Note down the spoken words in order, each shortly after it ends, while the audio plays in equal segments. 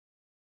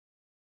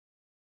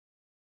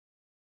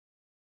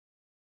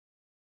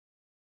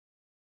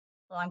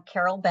I'm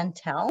Carol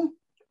Bentel.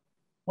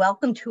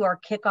 Welcome to our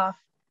kickoff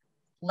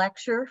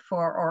lecture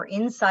for our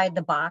Inside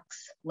the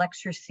Box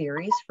lecture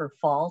series for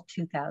fall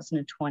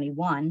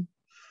 2021.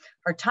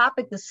 Our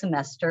topic this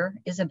semester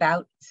is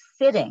about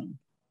sitting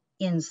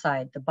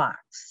inside the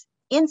box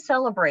in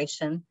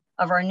celebration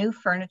of our new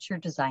furniture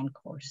design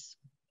course.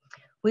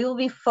 We will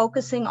be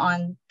focusing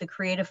on the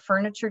creative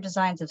furniture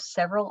designs of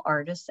several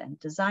artists and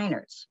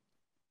designers.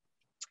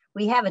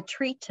 We have a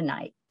treat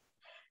tonight.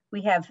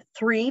 We have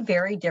three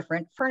very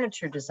different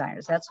furniture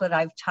designers. That's what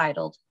I've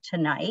titled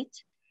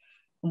tonight.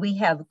 We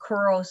have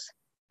Kouros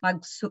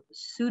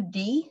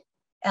Maghsoudi,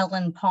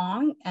 Ellen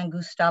Pong, and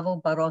Gustavo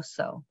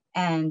Barroso.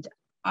 And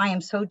I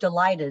am so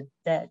delighted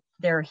that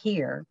they're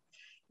here.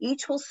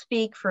 Each will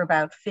speak for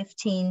about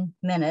 15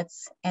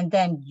 minutes, and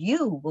then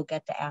you will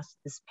get to ask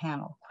this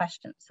panel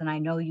questions. And I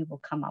know you will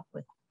come up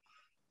with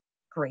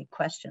great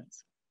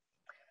questions.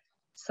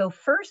 So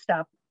first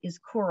up is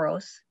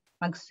Kouros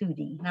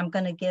Maghsoudi, and I'm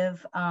going to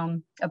give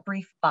a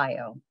brief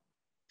bio.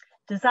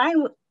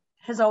 Design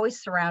has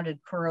always surrounded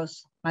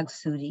Kouros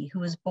Maghsoudi,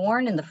 who was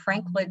born in the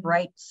Frank Lloyd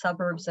Wright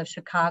suburbs of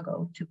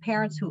Chicago to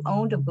parents who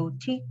owned a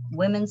boutique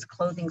women's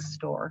clothing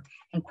store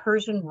and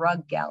Persian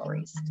rug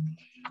galleries.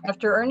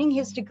 After earning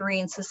his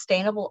degree in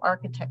sustainable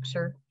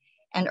architecture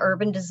and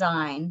urban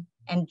design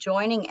and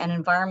joining an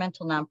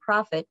environmental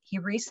nonprofit, he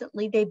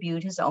recently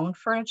debuted his own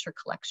furniture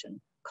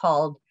collection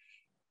called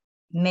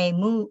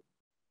Maymuni.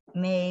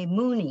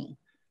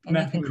 And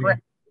you can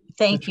correct.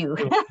 Thank you.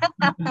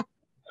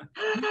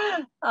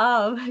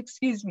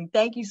 Excuse me.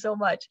 Thank you so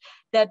much.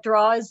 That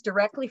draws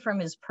directly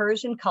from his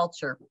Persian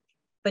culture,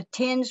 but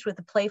tinged with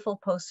the playful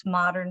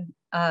postmodern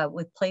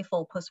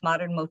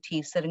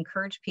motifs that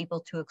encourage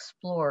people to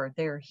explore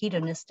their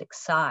hedonistic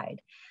side.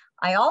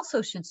 I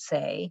also should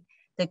say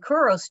that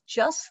Kouros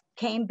just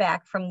came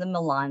back from the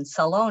Milan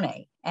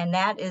Salone, and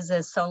that is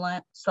a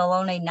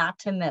salone not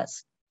to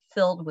miss,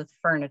 filled with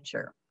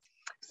furniture.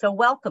 So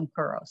welcome,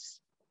 Kouros.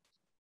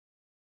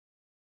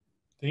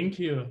 Thank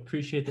you.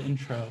 Appreciate the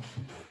intro.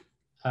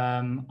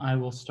 I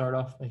will start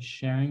off by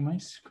sharing my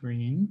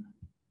screen.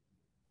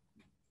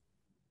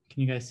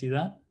 Can you guys see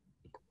that?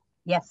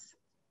 Yes.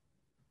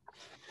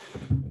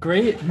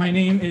 Great. My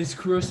name is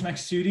Kouros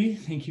Maghsoudi.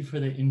 Thank you for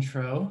the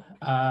intro.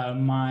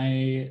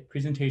 My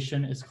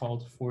presentation is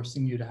called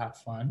Forcing You to Have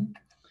Fun.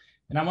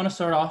 And I want to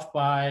start off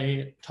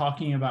by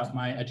talking about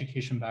my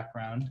education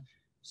background.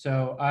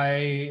 So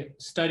I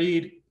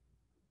studied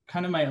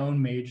kind of my own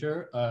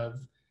major of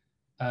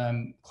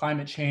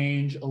climate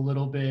change, a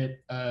little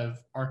bit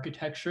of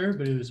architecture,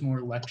 but it was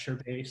more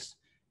lecture-based,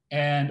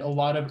 and a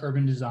lot of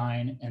urban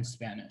design and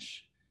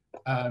Spanish.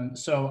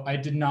 So I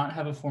did not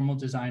have a formal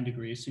design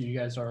degree, so you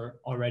guys are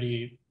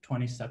already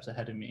 20 steps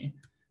ahead of me.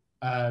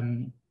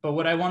 But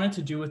what I wanted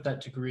to do with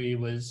that degree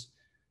was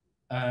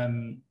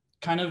kind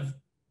of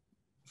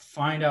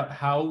find out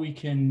how we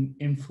can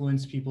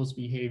influence people's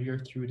behavior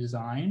through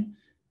design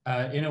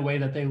in a way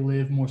that they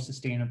live more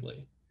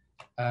sustainably.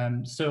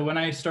 So when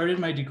I started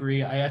my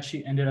degree, I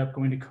actually ended up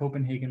going to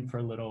Copenhagen for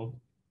a little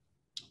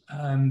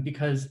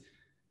because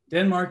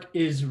Denmark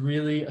is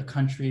really a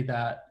country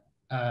that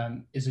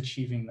is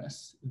achieving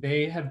this.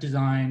 They have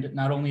designed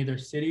not only their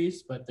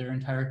cities, but their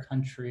entire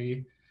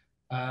country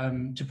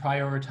to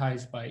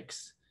prioritize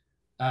bikes.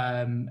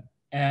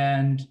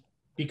 And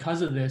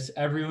because of this,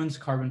 everyone's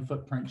carbon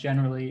footprint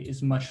generally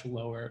is much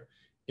lower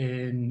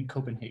in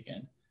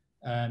Copenhagen.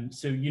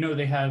 So, you know,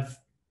 they have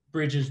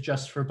bridges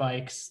just for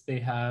bikes. They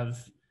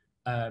have,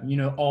 you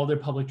know, all their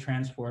public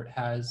transport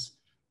has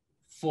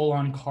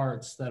full-on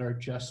carts that are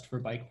just for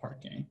bike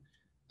parking.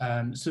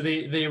 So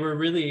they were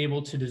really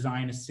able to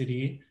design a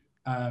city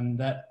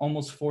that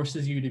almost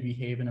forces you to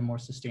behave in a more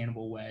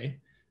sustainable way.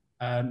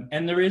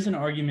 And there is an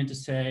argument to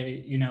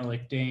say, you know,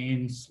 like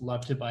Danes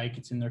love to bike,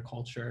 it's in their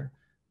culture.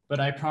 But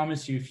I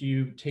promise you, if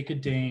you take a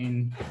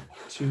Dane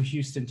to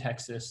Houston,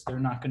 Texas, they're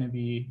not going to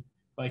be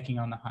biking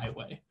on the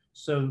highway.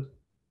 So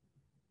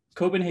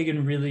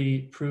Copenhagen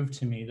really proved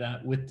to me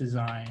that with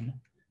design,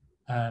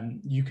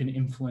 you can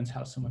influence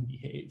how someone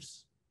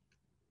behaves.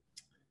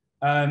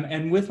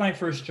 And with my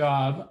first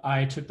job,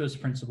 I took those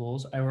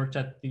principles. I worked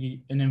at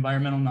an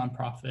environmental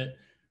nonprofit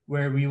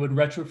where we would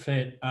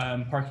retrofit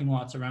parking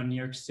lots around New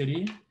York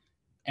City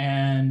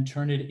and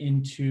turn it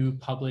into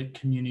public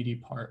community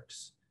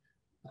parks.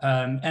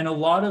 And a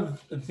lot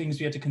of the things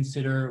we had to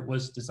consider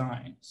was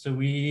design. So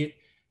we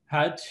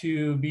had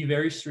to be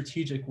very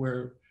strategic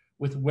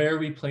with where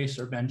we place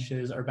our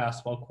benches, our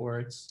basketball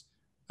courts,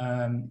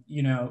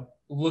 you know,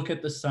 look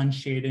at the sun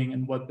shading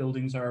and what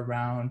buildings are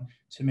around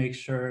to make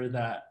sure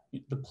that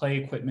the play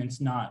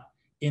equipment's not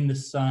in the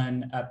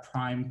sun at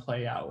prime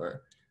play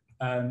hour.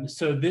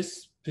 So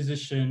this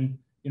position,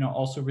 you know,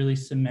 also really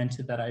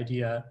cemented that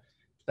idea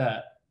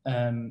that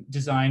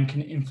design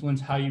can influence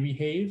how you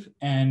behave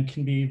and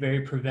can be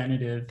very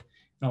preventative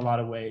in a lot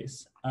of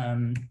ways.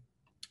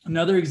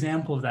 Another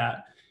example of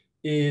that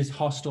is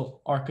hostile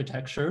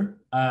architecture.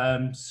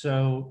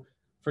 So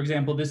for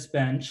example, this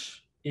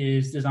bench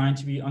is designed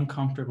to be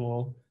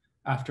uncomfortable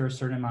after a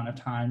certain amount of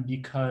time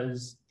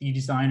because the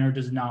designer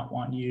does not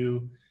want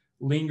you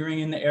lingering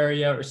in the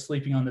area or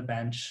sleeping on the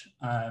bench.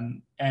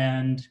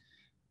 And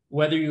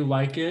whether you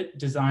like it,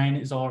 design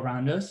is all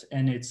around us,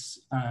 and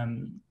it's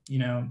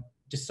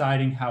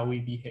deciding how we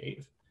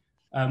behave,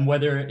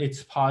 whether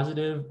it's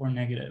positive or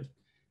negative.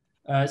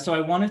 So I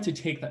wanted to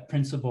take that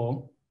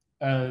principle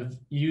of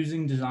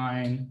using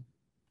design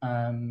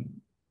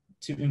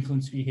to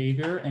influence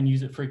behavior and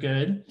use it for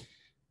good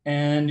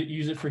and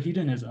use it for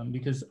hedonism,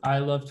 because I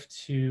love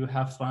to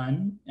have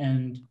fun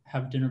and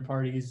have dinner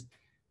parties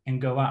and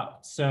go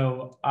out.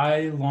 So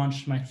I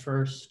launched my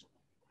first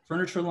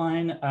furniture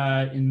line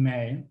in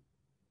May,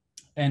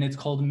 and it's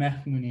called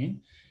Mehmouni,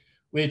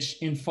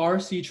 which in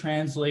Farsi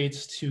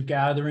translates to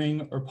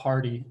gathering or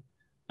party.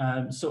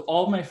 So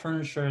all my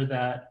furniture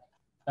that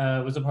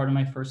was a part of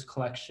my first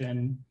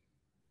collection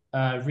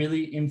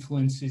really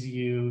influences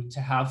you to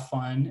have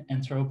fun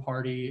and throw a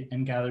party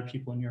and gather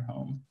people in your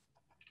home.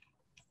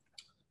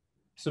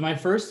 So my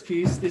first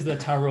piece is the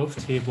tarof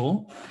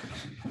table.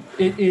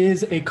 It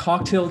is a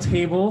cocktail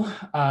table,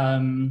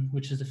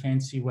 which is a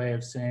fancy way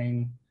of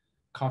saying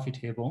coffee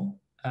table.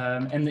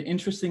 And the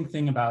interesting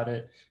thing about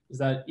it is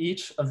that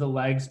each of the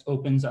legs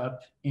opens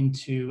up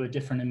into a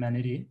different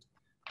amenity.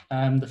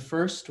 The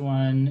first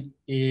one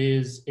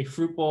is a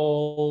fruit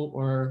bowl,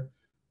 or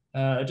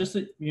just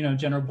a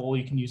general bowl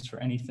you can use for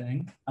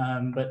anything.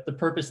 But the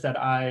purpose that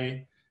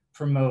I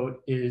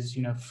promote is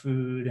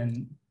food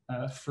and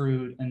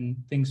fruit and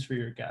things for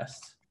your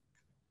guests.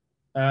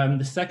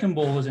 The second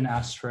bowl is an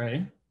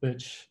ashtray,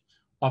 which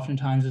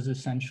oftentimes is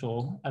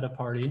essential at a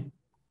party.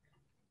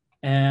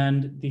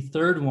 And the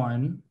third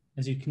one,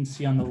 as you can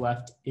see on the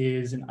left,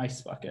 is an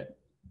ice bucket.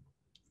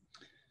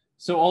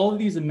 So all of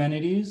these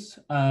amenities,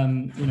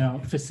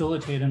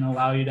 facilitate and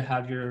allow you to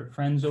have your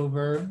friends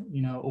over,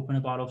 open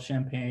a bottle of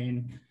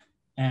champagne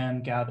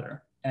and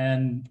gather.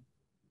 And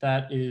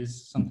that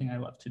is something I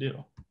love to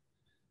do.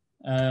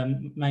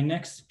 My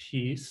next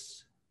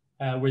piece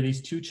were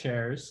these two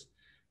chairs.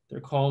 They're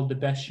called the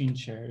Beshin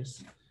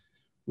chairs,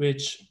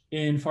 which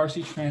in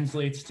Farsi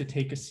translates to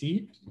take a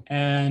seat.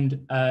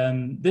 And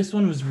this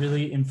one was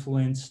really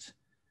influenced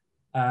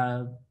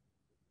by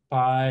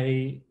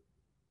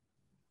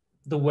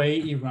the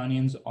way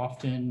Iranians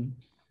often,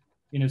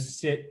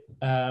 sit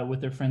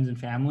with their friends and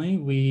family.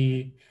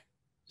 We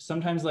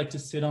sometimes like to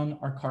sit on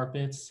our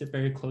carpets, sit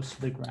very close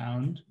to the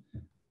ground.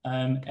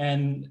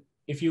 And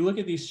if you look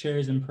at these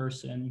chairs in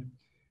person,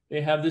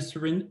 they have this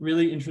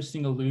really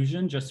interesting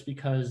illusion just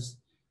because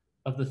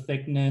of the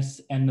thickness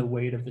and the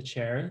weight of the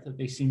chair, that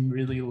they seem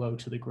really low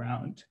to the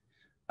ground.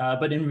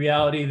 But in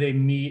reality, they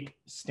meet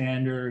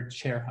standard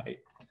chair height.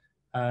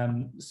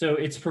 So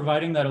it's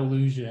providing that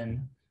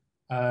illusion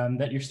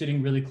that you're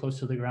sitting really close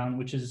to the ground,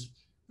 which is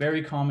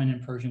very common in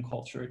Persian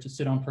culture, to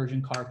sit on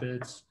Persian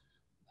carpets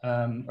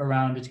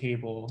around a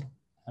table.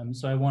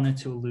 So I wanted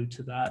to allude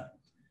to that.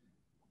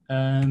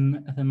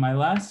 And then my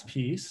last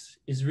piece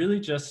is really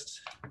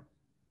just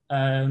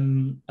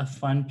a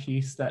fun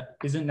piece that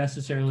isn't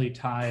necessarily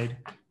tied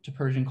to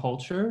Persian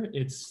culture.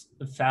 It's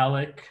a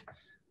phallic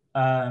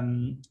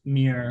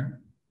mirror,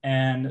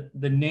 and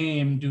the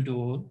name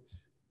dudul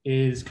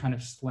is kind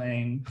of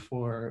slang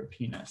for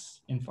penis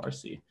in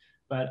Farsi.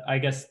 But I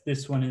guess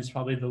this one is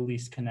probably the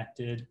least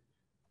connected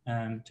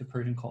to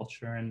Persian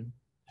culture and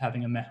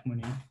having a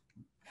mehmouni.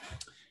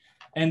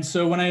 And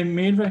so when I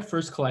made my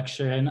first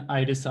collection,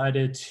 I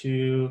decided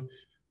to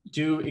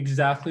do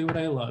exactly what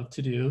I love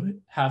to do,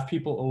 have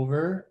people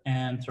over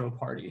and throw a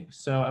party.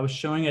 So I was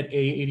showing at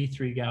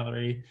A83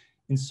 Gallery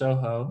in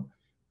Soho.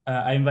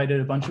 I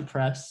invited a bunch of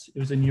press. It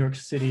was a New York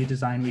City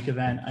Design Week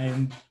event. I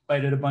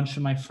invited a bunch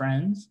of my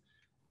friends,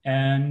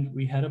 and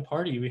we had a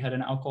party. We had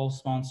an alcohol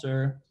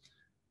sponsor.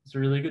 It was a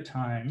really good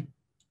time.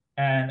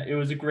 And it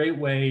was a great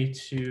way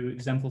to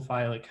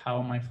exemplify like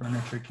how my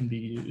furniture can be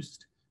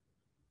used.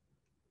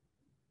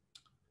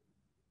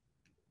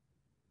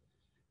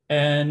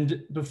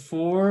 And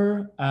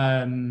before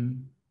I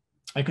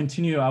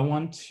continue, I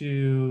want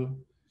to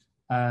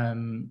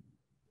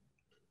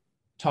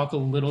talk a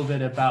little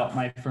bit about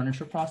my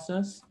furniture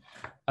process,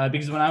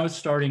 because when I was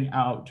starting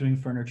out doing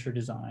furniture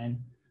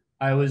design,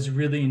 I was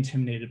really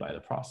intimidated by the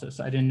process.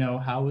 I didn't know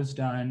how it was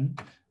done.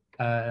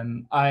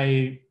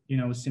 I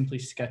was simply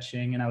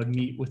sketching, and I would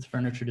meet with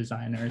furniture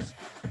designers,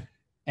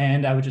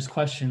 and I would just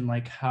question,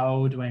 like,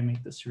 how do I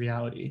make this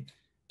reality?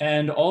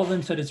 And all of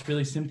them said it's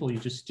really simple. You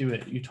just do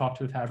it. You talk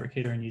to a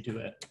fabricator and you do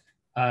it.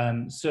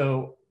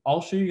 So I'll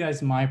show you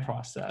guys my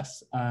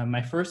process.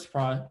 My first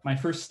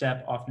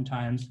step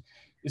oftentimes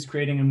is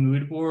creating a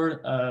mood board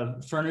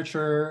of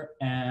furniture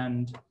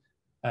and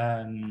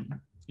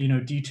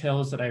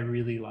details that I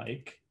really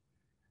like,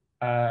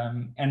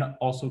 and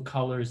also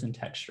colors and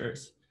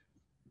textures.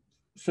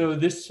 So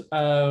this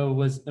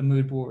was a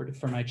mood board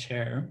for my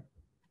chair.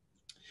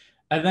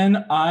 And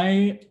then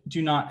I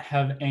do not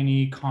have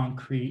any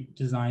concrete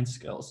design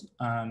skills.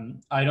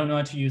 I don't know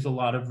how to use a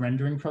lot of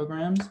rendering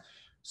programs.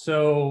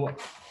 So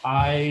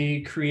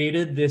I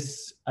created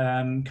this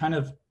kind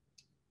of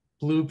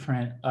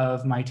blueprint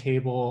of my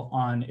table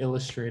on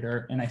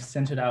Illustrator, and I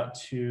sent it out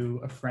to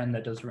a friend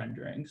that does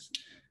renderings.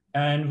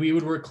 And we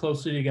would work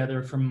closely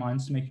together for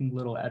months, making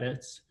little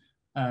edits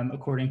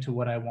according to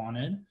what I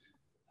wanted.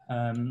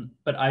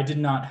 But I did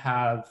not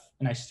have,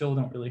 and I still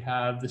don't really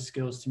have, the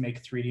skills to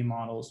make 3D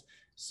models.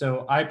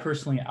 So I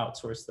personally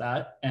outsourced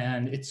that.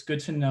 And it's good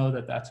to know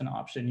that that's an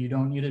option. You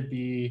don't need to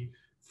be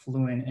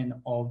fluent in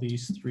all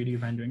these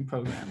 3D rendering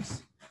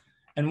programs.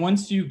 And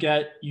once you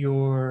get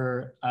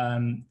your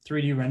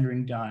 3D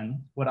rendering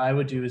done, what I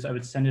would do is I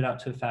would send it out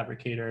to a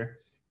fabricator,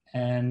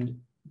 and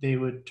they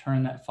would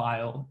turn that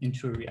file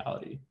into a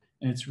reality.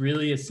 And it's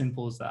really as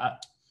simple as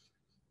that.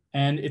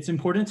 And it's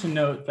important to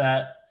note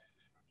that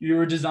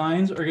your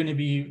designs are going to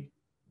be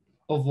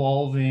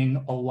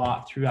evolving a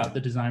lot throughout the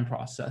design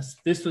process.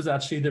 This was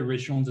actually the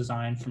original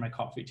design for my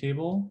coffee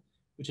table,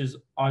 which is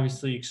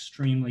obviously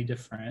extremely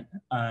different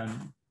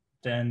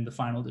than the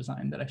final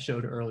design that I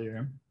showed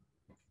earlier.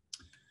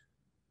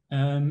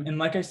 And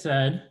like I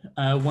said,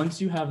 once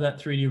you have that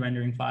 3D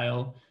rendering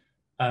file,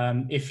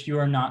 if you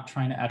are not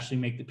trying to actually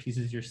make the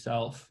pieces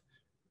yourself,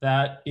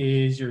 that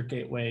is your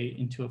gateway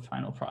into a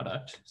final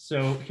product.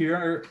 So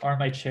here are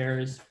my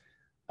chairs.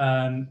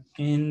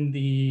 In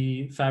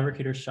the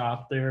fabricator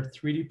shop, they're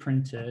 3D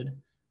printed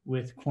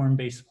with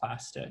corn-based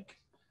plastic.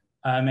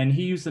 And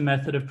he used the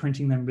method of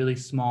printing them really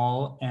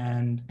small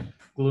and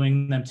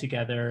gluing them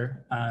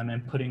together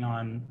and putting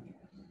on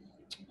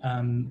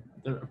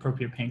the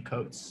appropriate paint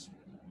coats.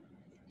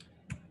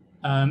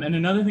 And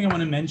another thing I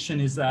want to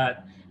mention is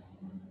that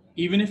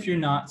even if you're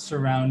not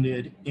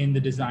surrounded in the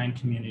design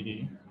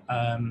community,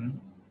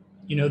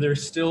 you know,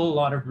 there's still a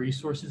lot of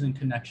resources and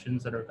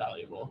connections that are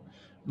valuable.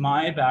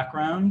 My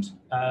background,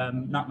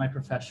 not my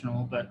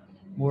professional, but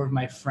more of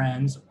my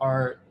friends,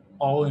 are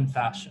all in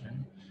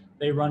fashion.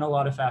 They run a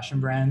lot of fashion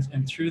brands,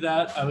 and through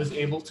that, I was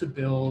able to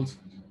build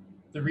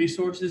the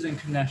resources and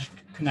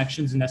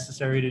connections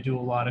necessary to do a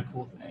lot of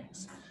cool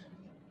things.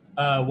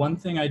 One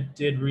thing I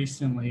did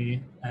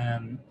recently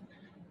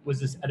was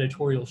this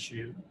editorial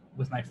shoot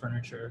with my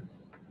furniture.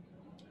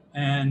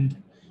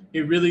 And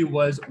it really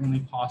was only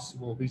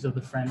possible because of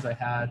the friends I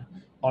had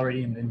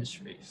already in the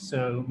industry.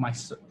 So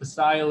the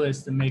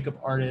stylist, the makeup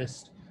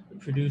artist, the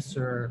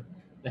producer,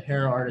 the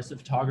hair artist, the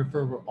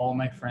photographer were all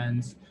my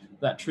friends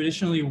that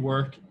traditionally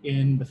work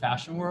in the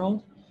fashion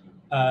world.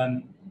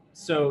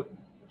 So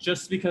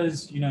just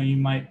because, you know, you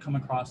might come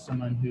across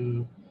someone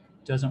who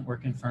doesn't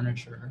work in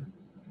furniture,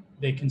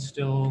 they can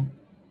still,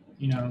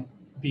 you know,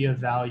 be of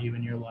value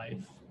in your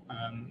life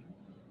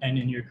and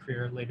in your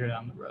career later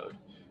down the road.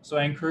 So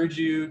I encourage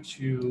you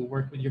to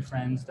work with your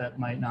friends that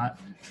might not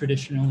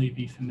traditionally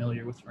be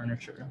familiar with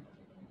furniture.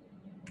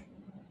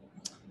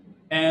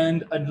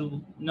 And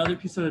another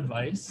piece of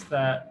advice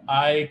that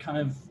I kind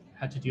of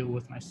had to deal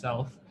with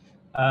myself,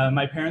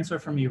 my parents are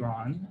from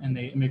Iran and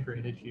they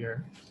immigrated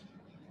here.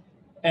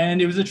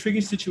 And it was a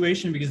tricky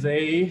situation because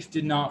they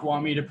did not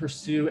want me to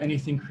pursue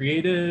anything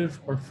creative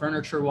or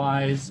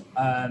furniture-wise.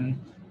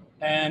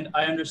 And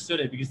I understood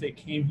it because they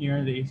came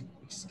here, they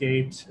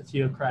escaped a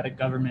theocratic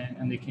government,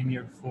 and they came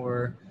here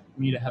for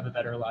me to have a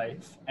better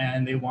life.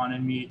 And they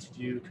wanted me to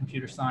do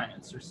computer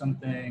science or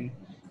something,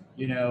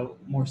 you know,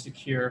 more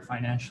secure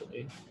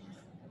financially.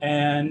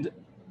 And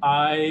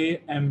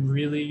I am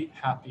really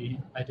happy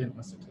I didn't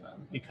listen to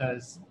them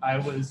because I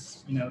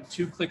was, you know,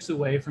 2 clicks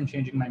away from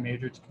changing my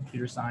major to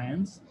computer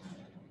science.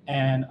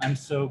 And I'm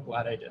so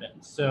glad I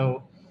didn't.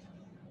 So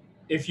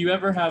if you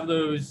ever have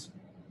those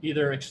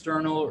either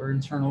external or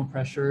internal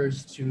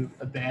pressures to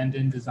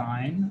abandon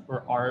design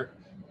or art,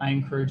 I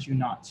encourage you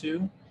not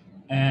to.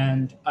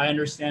 And I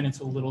understand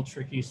it's a little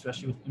tricky,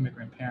 especially with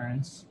immigrant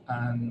parents.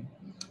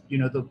 You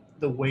know,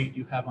 the weight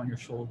you have on your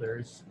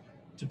shoulders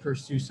to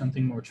pursue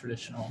something more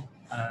traditional.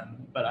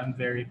 But I'm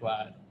very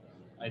glad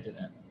I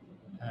didn't.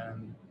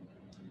 And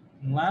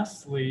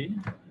lastly,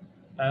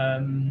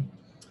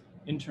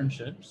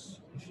 internships.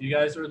 If you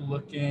guys are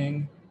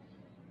looking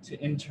to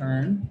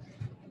intern,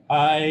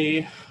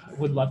 I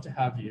would love to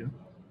have you.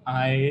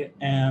 I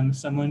am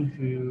someone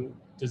who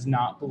does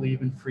not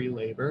believe in free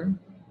labor,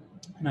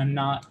 and I'm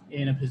not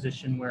in a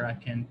position where I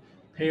can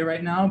pay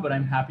right now, but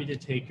I'm happy to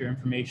take your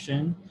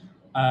information.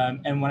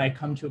 And when I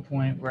come to a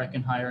point where I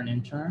can hire an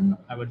intern,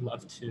 I would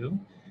love to.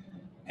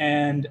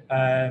 And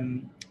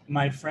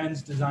my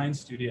friend's design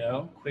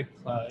studio, quick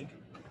plug,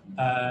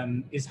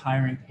 is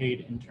hiring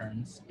paid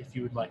interns if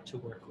you would like to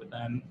work with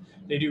them.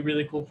 They do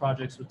really cool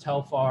projects with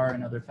Telfar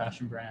and other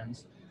fashion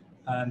brands.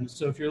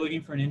 So if you're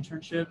looking for an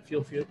internship,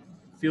 feel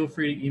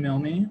free to email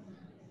me,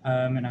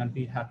 and I'd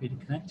be happy to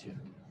connect you.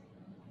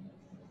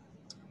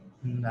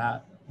 And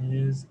that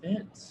is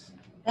it.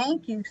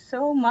 Thank you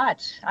so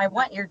much. I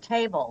want your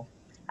table.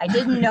 I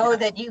didn't know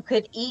that you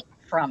could eat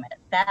from it.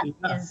 That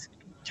is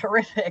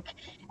terrific.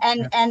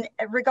 And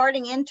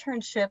regarding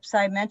internships,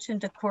 I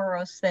mentioned to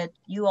Kouros that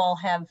you all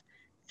have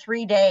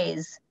 3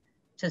 days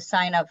to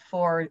sign up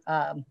for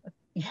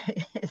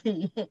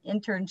the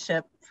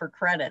internship for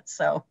credits.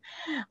 So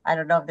I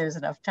don't know if there's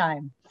enough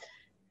time.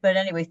 But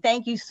anyway,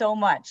 thank you so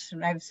much.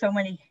 I have so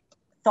many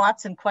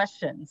thoughts and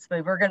questions,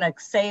 but we're going to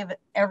save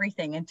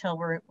everything until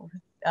we're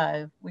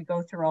we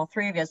go through all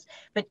three of us.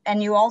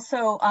 And you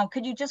also,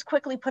 could you just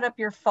quickly put up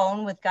your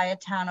phone with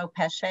Gaetano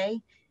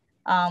Pesce?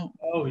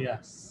 Oh,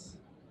 yes.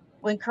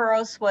 When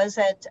Kouros was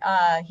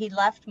he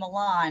left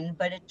Milan,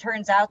 but it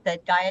turns out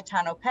that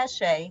Gaetano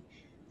Pesce,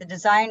 the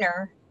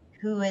designer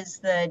who is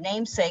the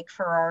namesake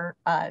for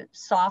our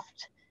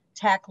soft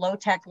tech, low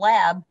tech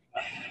lab,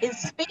 is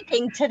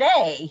speaking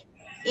today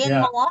in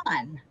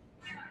Milan.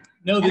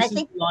 No, this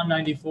is Milan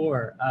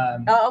 94.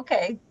 Oh,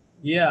 okay.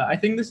 Yeah, I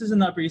think this is in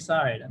the Upper East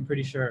Side. I'm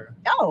pretty sure.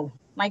 Oh,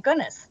 my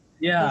goodness.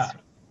 Yeah.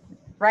 He's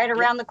right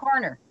around the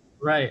corner.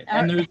 Right.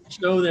 And there's a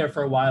show there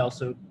for a while,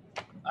 so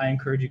I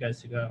encourage you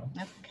guys to go.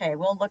 Okay,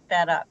 we'll look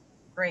that up.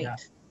 Great. Yeah.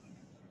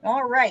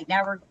 All right,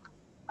 now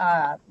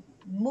we're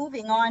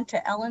moving on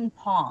to Ellen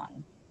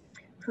Pong,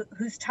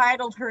 who's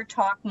titled her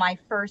talk, My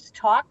First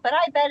Talk, but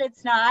I bet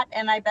it's not,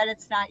 and I bet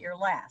it's not your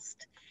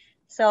last.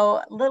 So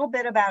a little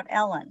bit about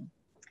Ellen.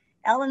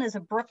 Ellen is a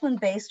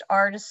Brooklyn-based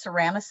artist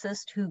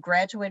ceramicist who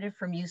graduated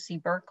from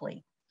UC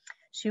Berkeley.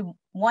 She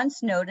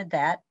once noted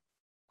that,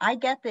 I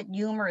get that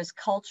humor is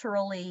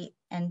culturally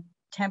and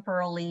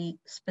temporally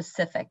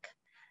specific,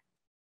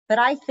 but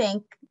I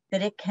think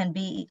that it can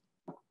be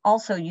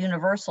also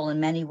universal in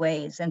many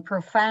ways and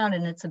profound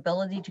in its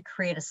ability to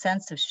create a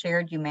sense of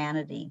shared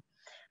humanity.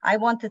 I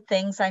want the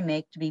things I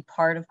make to be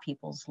part of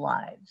people's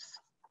lives.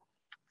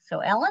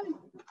 So Ellen?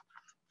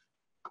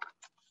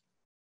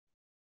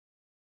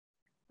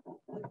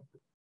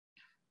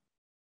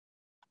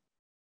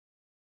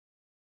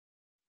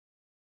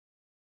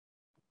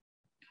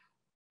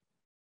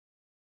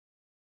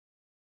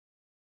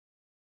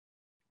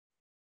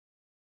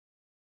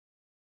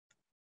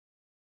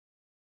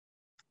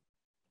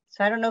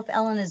 So I don't know if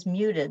Ellen is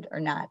muted or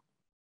not.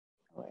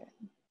 Wait.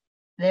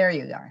 There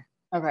you are.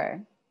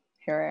 Okay,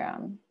 here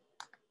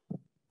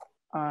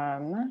I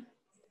am.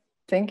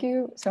 Thank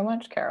you so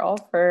much, Carol,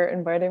 for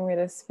inviting me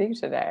to speak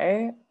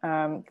today.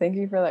 Thank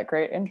you for that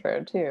great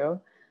intro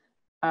too.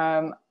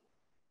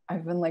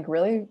 I've been like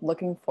really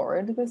looking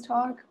forward to this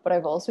talk, but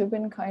I've also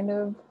been kind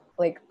of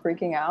like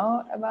freaking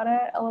out about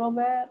it a little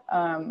bit.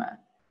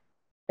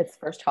 It's the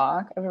first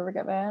talk I've ever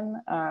given,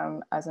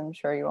 as I'm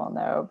sure you all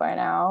know by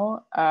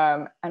now.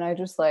 And I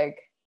just like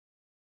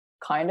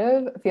kind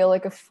of feel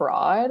like a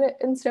fraud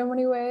in so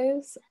many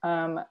ways,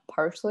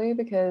 partially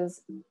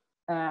because,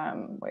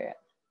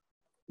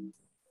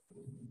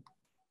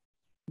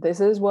 this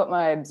is what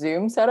my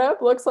Zoom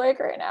setup looks like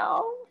right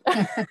now.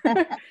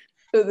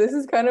 So this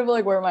is kind of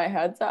like where my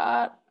head's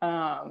at.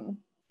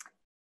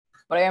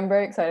 But I am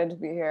very excited to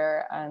be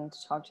here and to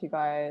talk to you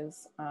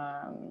guys,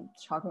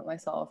 to talk about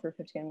myself for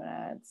 15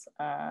 minutes.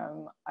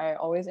 I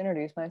always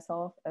introduce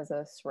myself as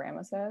a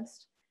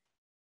ceramicist,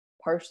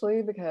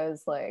 partially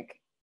because like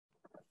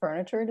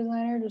furniture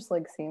designer just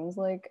like seems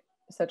like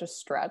such a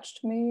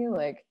stretch to me.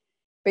 Like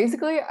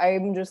basically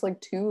I'm just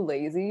like too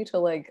lazy to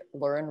like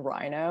learn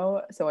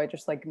Rhino, so I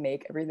just like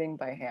make everything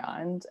by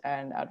hand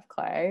and out of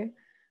clay.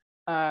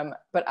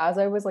 But as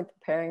I was like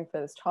preparing for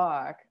this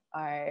talk,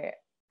 I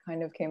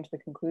kind of came to the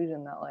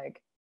conclusion that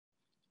like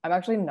I'm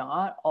actually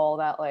not all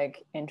that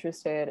like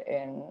interested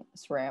in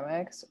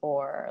ceramics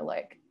or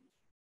like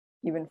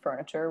even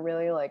furniture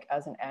really like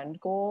as an end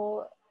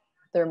goal.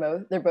 They're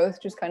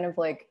both just kind of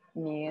like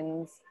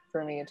means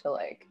for me to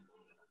like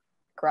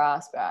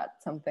grasp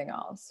at something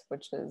else,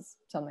 which is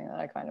something that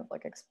I kind of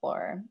like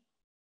explore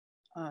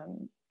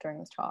during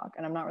this talk.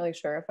 And I'm not really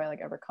sure if I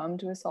like ever come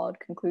to a solid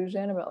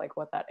conclusion about like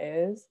what that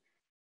is,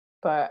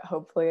 but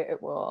hopefully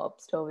it will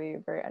still be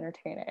very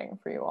entertaining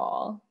for you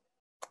all.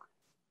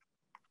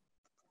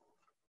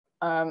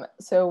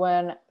 So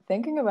when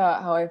thinking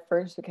about how I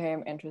first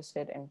became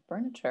interested in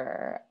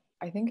furniture,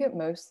 I think it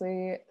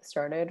mostly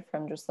started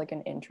from just like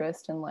an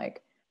interest in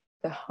like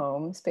the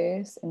home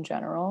space in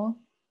general,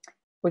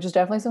 which is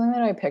definitely something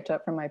that I picked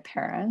up from my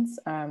parents.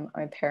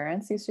 My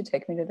parents used to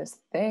take me to this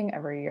thing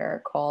every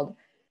year called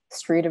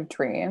Street of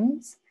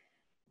Dreams,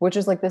 which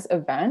is like this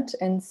event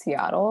in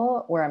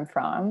Seattle, where I'm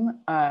from,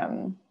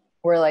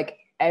 where like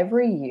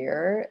every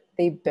year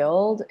they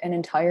build an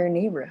entire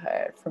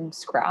neighborhood from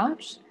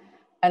scratch.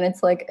 And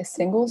it's like a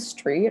single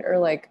street or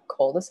like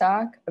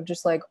cul-de-sac of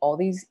just like all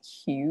these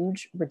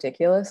huge,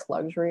 ridiculous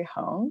luxury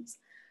homes.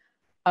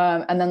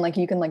 And then like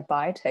you can like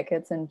buy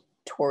tickets and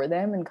tour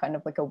them in kind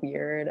of like a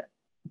weird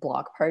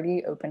block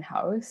party open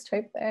house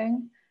type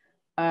thing.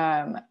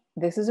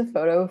 This is a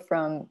photo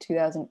from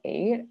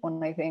 2008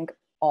 when I think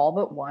all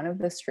but one of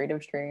the Street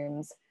of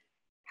Dreams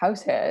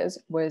houses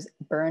was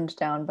burned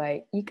down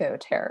by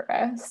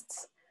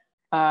eco-terrorists.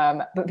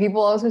 But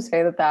people also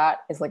say that that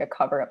is like a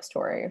cover-up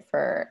story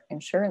for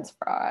insurance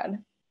fraud.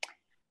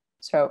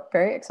 So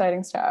very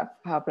exciting stuff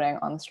happening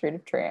on the Street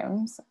of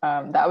Dreams.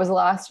 That was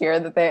last year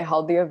that they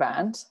held the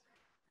event.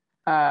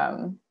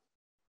 But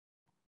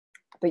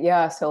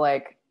yeah, so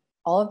like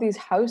all of these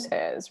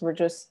houses were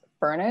just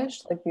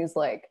furnished like these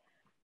like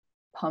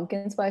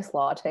pumpkin spice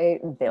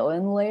latte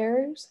villain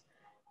layers.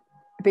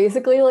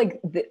 Basically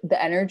like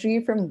the energy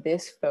from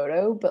this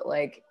photo, but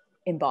like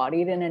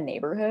embodied in a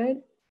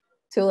neighborhood.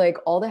 So like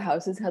all the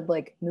houses had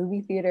like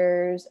movie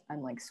theaters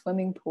and like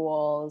swimming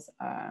pools,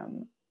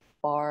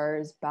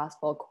 bars,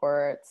 basketball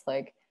courts.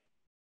 Like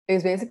it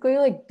was basically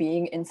like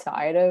being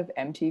inside of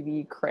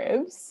MTV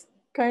Cribs,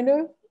 kind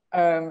of.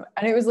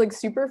 And it was like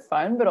super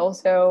fun, but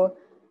also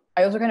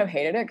I also kind of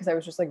hated it because I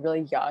was just like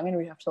really young and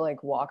we'd have to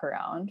like walk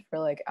around for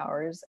like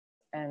hours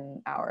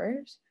and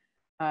hours.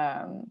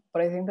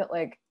 But I think that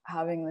like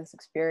having this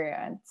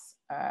experience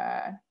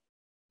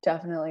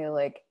definitely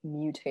like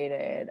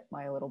mutated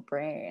my little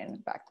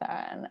brain back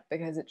then,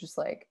 because it just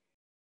like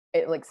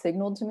it like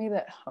signaled to me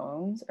that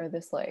homes are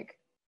this like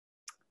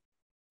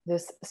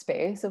this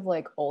space of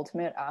like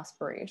ultimate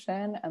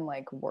aspiration and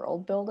like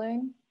world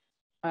building,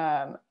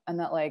 and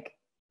that like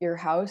your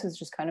house is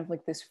just kind of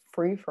like this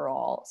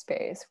free-for-all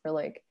space where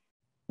like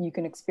you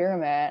can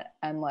experiment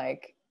and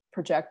like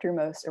project your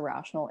most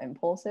irrational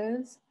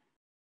impulses.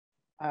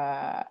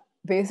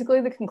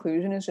 Basically the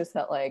conclusion is just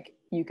that like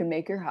you can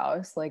make your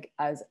house like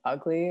as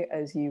ugly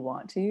as you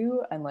want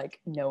to and like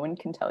no one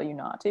can tell you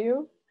not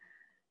to.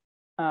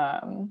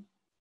 And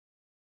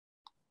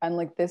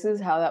like this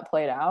is how that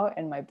played out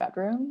in my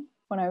bedroom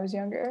when I was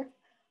younger.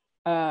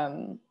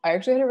 I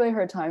actually had a really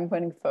hard time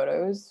finding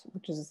photos,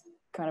 which is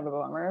kind of a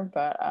bummer,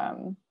 but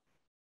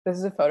this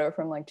is a photo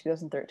from like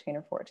 2013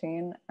 or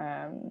 14.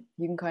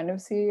 You can kind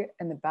of see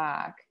in the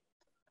back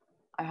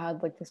I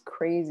had like this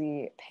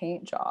crazy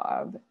paint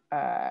job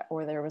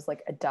where there was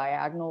like a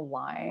diagonal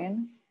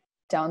line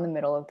down the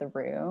middle of the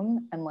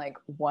room, and like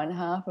one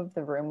half of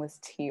the room was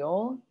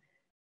teal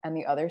and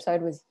the other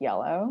side was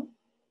yellow.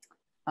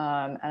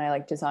 And I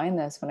like designed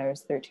this when I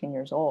was 13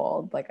 years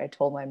old. Like I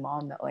told my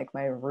mom that like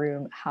my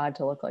room had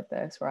to look like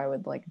this or I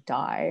would like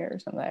die or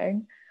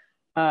something.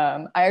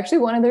 I actually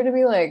wanted there to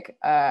be like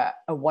a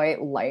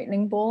white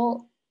lightning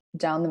bolt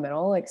down the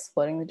middle, like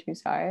splitting the two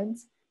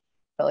sides.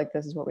 But like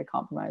this is what we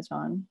compromised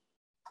on.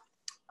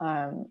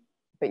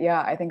 But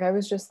yeah, I think I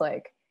was just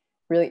like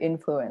really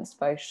influenced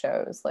by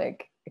shows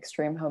like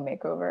Extreme Home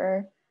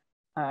Makeover.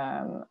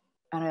 And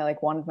I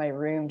like wanted my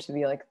room to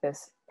be like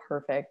this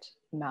perfect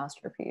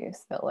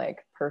masterpiece that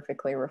like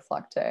perfectly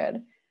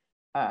reflected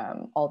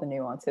all the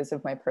nuances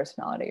of my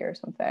personality or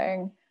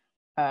something.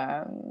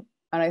 And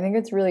I think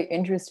it's really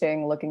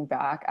interesting looking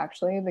back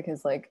actually,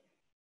 because like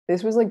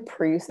this was like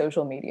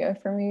pre-social media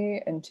for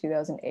me in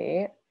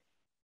 2008.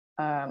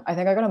 I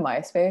think I got a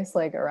MySpace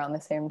like around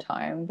the same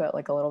time, but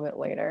like a little bit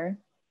later.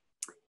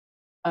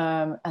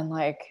 And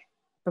like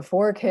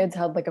before kids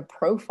had like a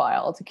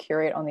profile to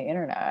curate on the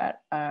internet,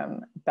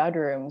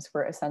 bedrooms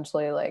were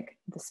essentially like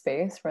the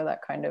space where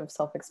that kind of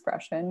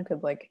self-expression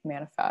could like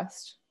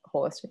manifest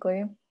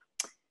holistically.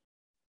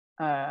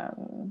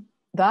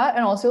 That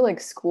and also like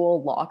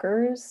school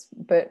lockers,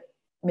 but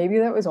maybe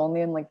that was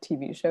only in like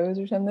TV shows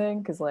or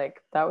something, because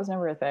like that was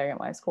never a thing at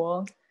my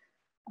school.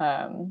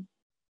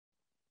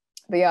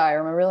 But yeah, I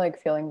remember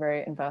like feeling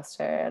very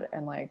invested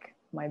in like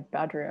my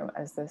bedroom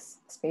as this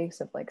space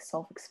of like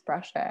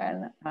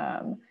self-expression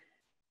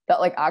that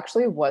like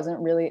actually wasn't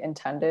really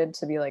intended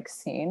to be like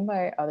seen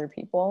by other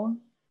people,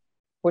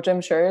 which I'm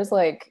sure is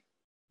like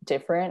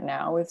different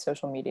now with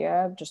social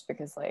media, just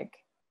because like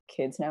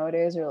kids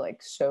nowadays are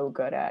like so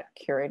good at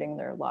curating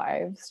their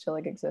lives to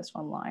like exist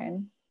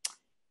online.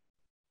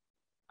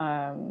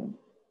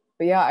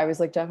 But yeah, I was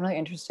like definitely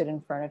interested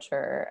in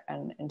furniture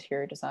and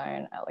interior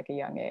design at like a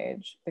young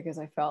age, because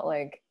I felt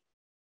like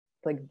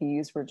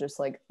these were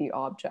just like the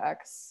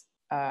objects,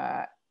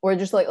 or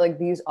just like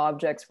these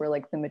objects were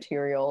like the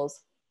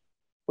materials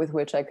with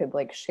which I could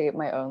like shape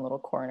my own little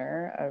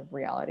corner of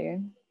reality.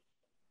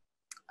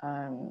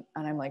 And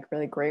I'm like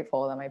really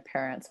grateful that my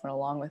parents went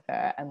along with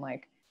it and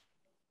like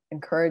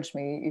encouraged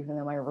me, even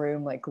though my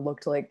room like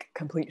looked like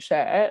complete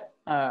shit.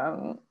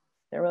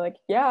 They were like,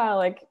 yeah,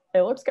 like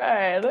it looks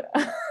good.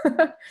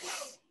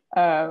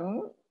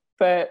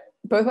 But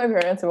both my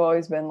parents have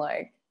always been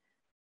like,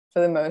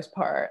 for the most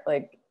part,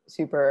 like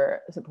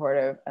super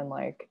supportive and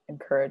like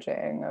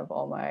encouraging of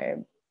all my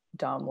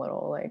dumb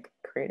little like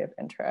creative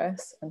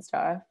interests and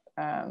stuff.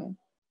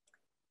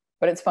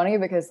 But it's funny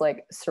because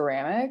like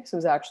ceramics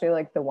was actually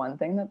like the one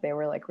thing that they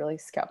were like really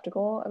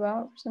skeptical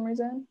about for some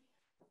reason.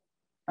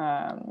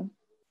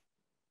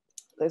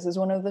 This is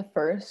one of the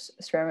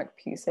first ceramic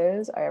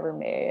pieces I ever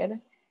made.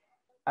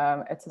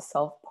 It's a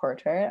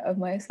self-portrait of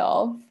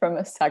myself from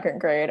a second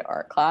grade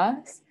art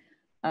class.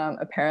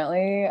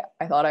 Apparently,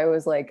 I thought I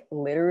was like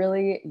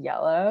literally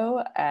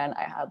yellow and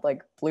I had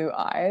like blue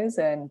eyes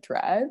and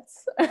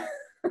dreads.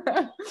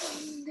 But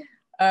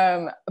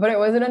it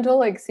wasn't until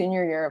like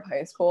senior year of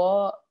high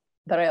school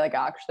that I like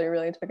actually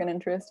really took an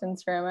interest in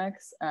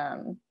ceramics.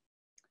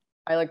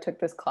 I like took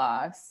this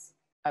class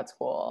at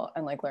school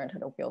and like learned how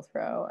to wheel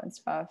throw and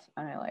stuff,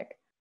 and I like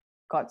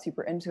got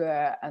super into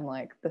it. And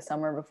like the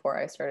summer before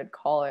I started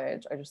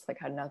college, I just like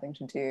had nothing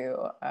to do,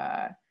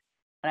 and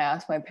I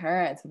asked my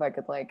parents if I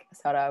could like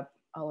set up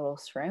a little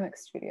ceramic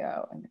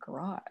studio in the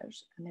garage,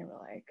 and they were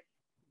like,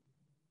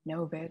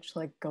 no bitch,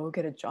 like go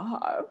get a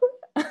job.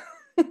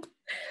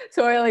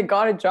 So I like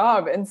got a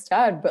job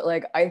instead. But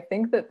like I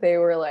think that they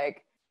were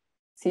like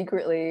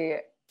secretly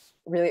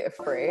really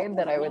afraid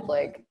that I would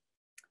like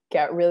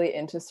get really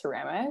into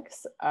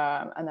ceramics,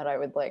 and that I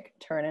would like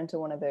turn into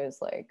one of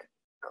those like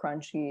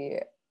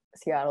crunchy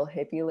Seattle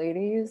hippie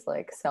ladies,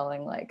 like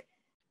selling like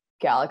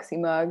galaxy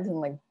mugs and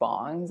like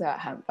bongs at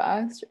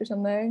Hempfest or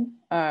something,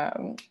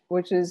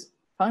 which is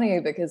funny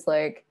because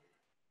like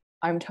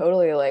I'm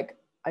totally like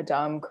a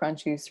dumb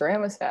crunchy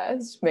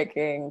ceramicist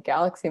making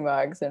galaxy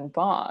mugs and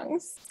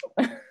bongs.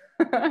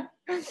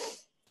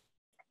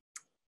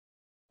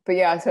 But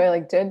yeah, so I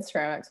like did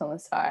ceramics on the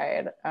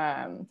side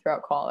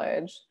throughout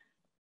college.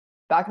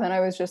 Back then I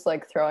was just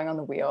like throwing on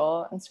the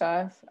wheel and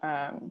stuff,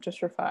 just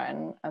for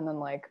fun. And then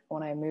like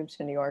when I moved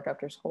to New York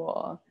after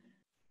school,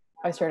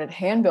 I started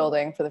hand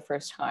building for the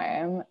first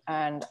time.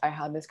 And I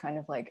had this kind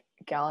of like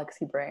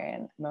galaxy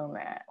brain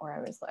moment where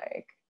I was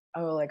like,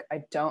 oh, like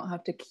I don't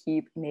have to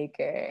keep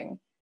making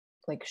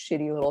like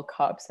shitty little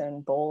cups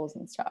and bowls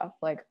and stuff.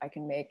 Like I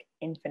can make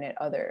infinite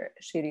other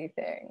shitty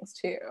things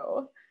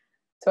too.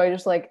 So I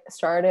just like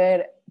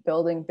started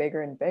building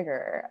bigger and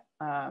bigger,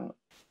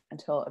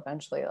 until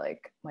eventually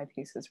like my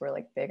pieces were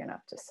like big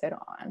enough to sit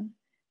on.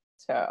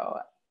 So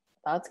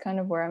that's kind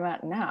of where I'm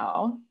at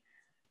now.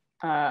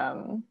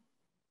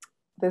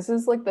 This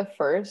is like the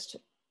first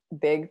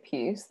big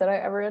piece that I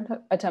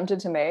ever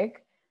attempted to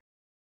make.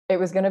 It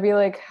was going to be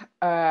like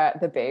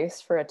the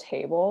base for a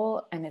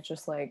table, and it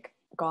just like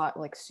got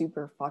like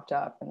super fucked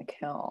up in the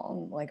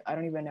kiln. Like I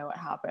don't even know what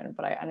happened,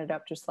 but I ended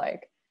up just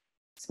like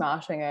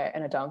smashing it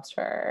in a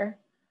dumpster.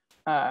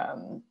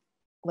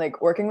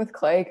 Like working with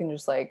clay can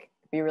just like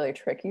be really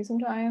tricky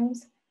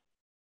sometimes.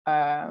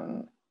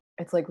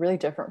 It's like really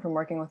different from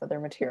working with other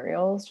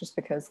materials, just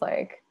because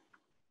like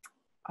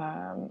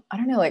I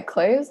don't know, like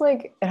clay is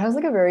like, it has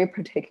like a very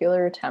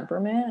particular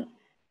temperament.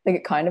 Like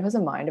it kind of has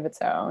a mind of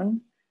its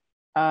own.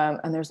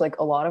 And there's like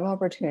a lot of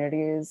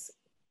opportunities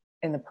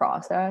in the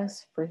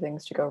process for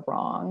things to go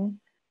wrong.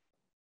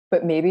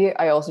 But maybe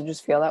I also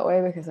just feel that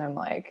way because I'm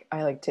like,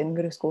 I like didn't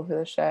go to school for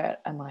this shit,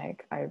 and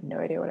like I have no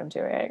idea what I'm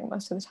doing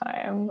most of the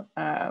time.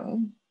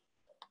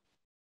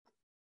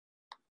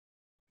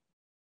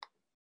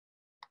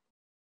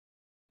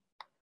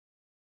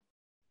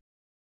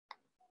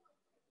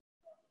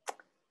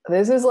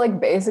 This is like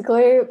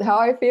basically how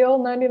I feel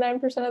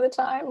 99% of the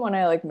time when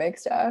I like make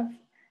stuff.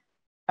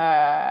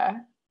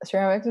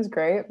 Ceramics is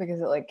great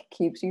because it like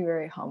keeps you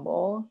very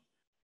humble.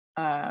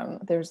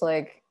 There's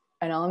like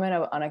an element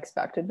of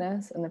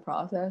unexpectedness in the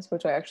process,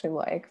 which I actually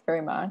like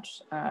very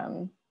much,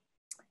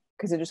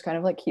 because it just kind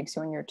of like keeps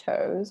you on your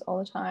toes all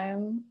the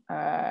time.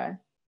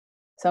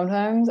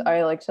 Sometimes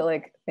I like to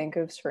like think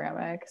of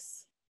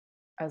ceramics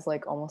as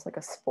like almost like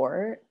a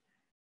sport,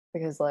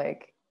 because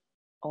like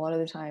a lot of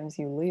the times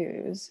you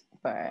lose,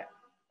 but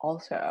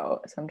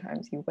also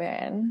sometimes you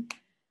win.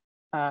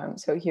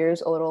 So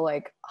here's a little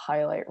like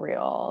highlight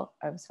reel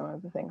of some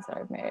of the things that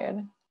I've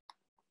made.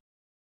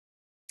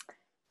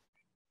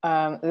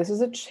 This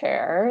is a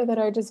chair that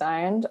I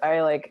designed.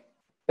 I like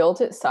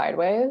built it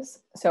sideways.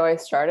 So I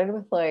started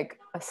with like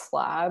a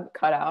slab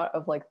cut out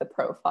of like the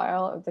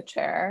profile of the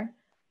chair.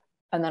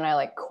 And then I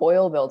like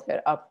coil built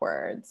it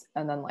upwards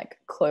and then like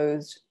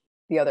closed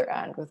the other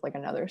end with like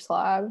another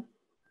slab.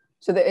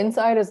 So the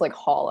inside is like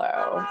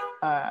hollow,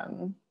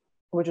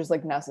 which is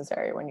like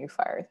necessary when you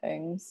fire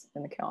things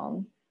in the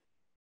kiln.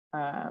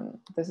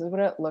 This is what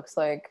it looks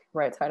like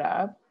right side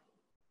up.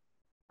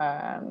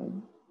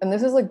 And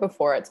this is like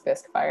before it's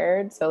bisque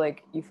fired. So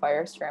like you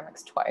fire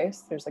ceramics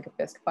twice. There's like a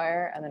bisque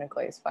fire and then a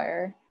glaze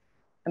fire.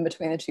 And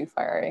between the two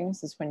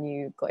firings is when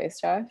you glaze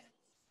stuff.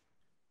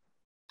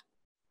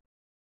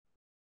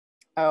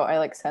 Oh, I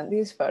like sent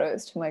these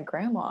photos to my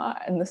grandma,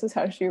 and this is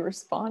how she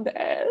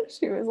responded.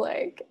 She was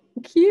like,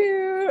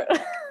 cute.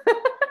 Which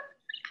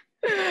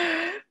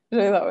I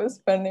thought was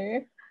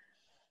funny.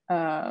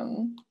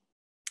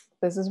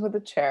 This is what the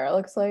chair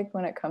looks like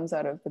when it comes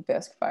out of the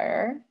bisque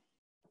fire.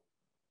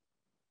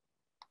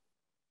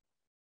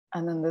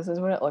 And then this is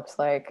what it looks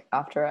like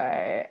after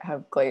I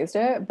have glazed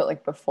it, but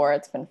like before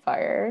it's been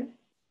fired.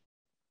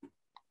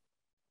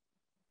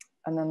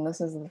 And then this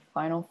is the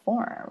final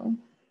form.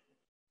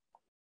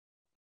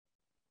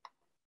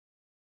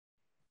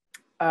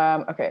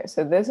 Okay,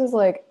 so this is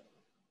like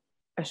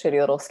a shitty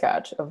little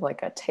sketch of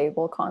like a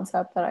table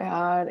concept that I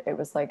had. It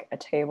was like a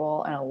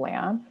table and a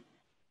lamp.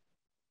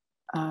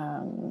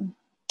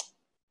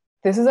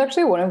 This is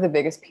actually one of the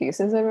biggest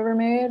pieces I've ever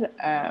made.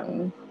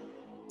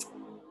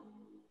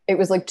 It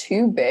was like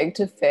too big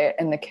to fit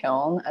in the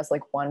kiln as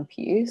like one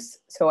piece.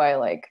 So I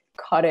like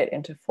cut it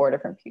into 4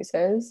 different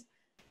pieces.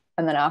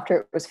 And then after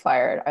it was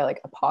fired, I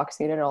like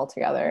epoxied it all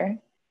together.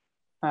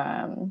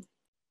 And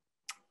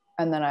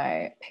then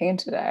I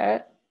painted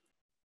it.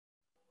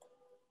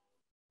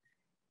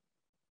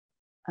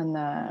 And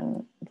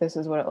then this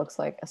is what it looks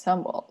like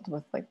assembled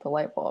with like the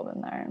light bulb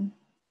in there.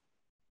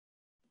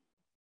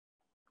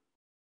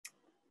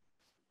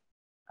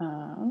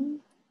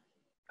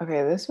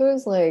 Okay, this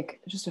was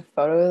like just a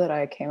photo that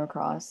I came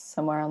across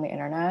somewhere on the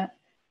internet,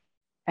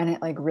 and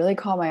it like really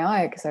caught my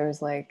eye because I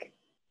was like,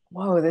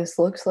 whoa, this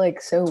looks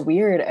like so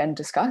weird and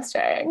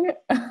disgusting.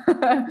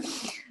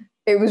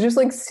 it was just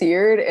like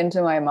seared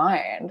into my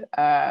mind.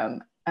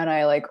 And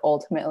I like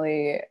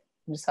ultimately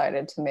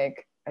decided to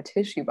make a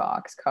tissue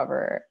box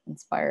cover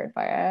inspired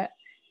by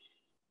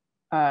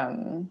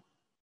it.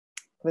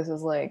 This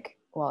is like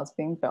while it's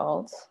being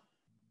built.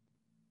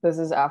 This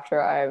is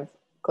after I've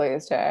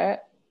glazed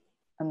it.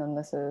 And then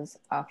this is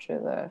after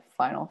the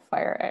final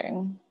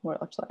firing, what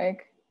it looks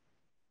like.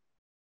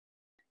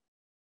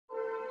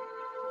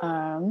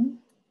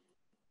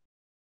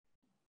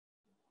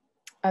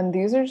 And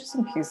these are just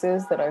some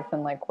pieces that I've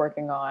been like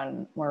working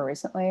on more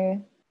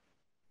recently.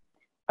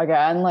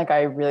 Again, like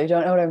I really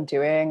don't know what I'm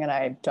doing and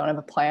I don't have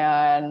a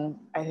plan.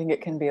 I think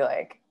it can be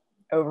like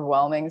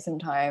overwhelming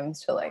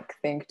sometimes to like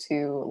think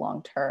too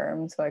long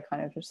term. So I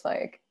kind of just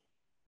like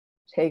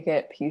take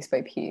it piece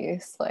by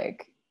piece.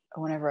 Like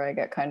whenever I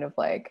get kind of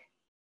like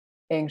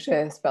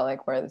anxious about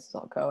like where this is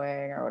all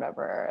going or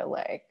whatever,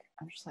 like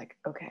I'm just like,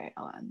 okay,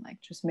 Ellen,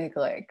 like just make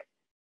like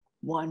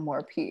one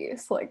more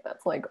piece. Like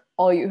that's like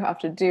all you have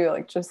to do,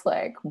 like just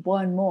like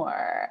one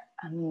more.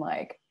 And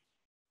like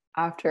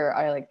after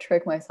I like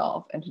trick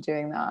myself into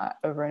doing that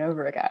over and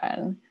over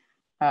again,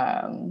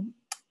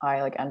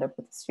 I like end up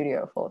with a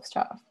studio full of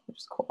stuff, which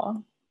is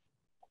cool.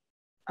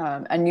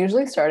 And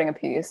usually starting a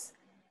piece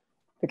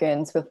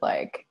begins with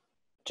like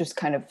just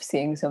kind of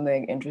seeing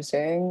something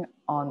interesting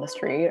on the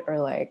street or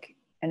like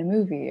in a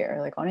movie or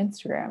like on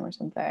Instagram or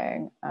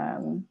something.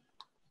 Oh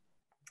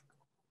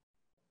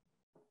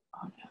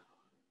no.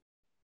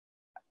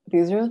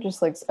 These are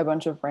just like a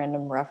bunch of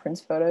random reference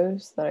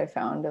photos that I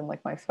found in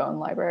like my phone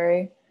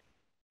library.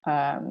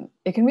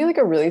 It can be like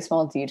a really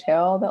small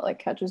detail that like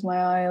catches my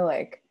eye,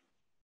 like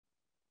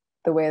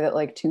the way that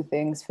like two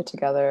things fit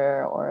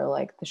together or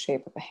like the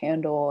shape of a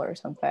handle or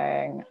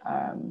something.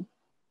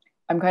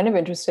 I'm kind of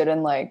interested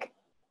in like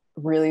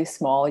really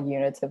small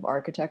units of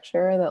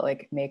architecture that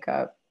like make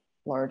up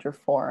larger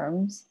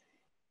forms,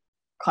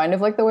 kind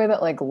of like the way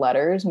that like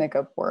letters make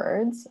up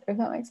words, if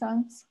that makes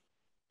sense.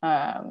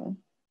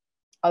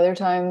 Other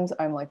times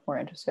I'm like more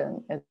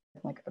interested in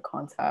like a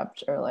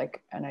concept or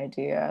like an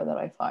idea that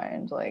I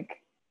find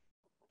like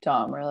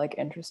dumb or like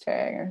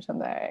interesting or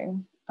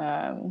something.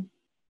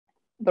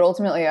 But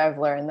ultimately I've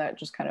learned that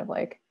just kind of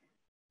like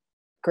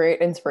great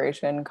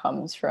inspiration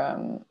comes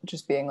from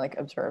just being like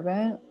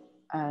observant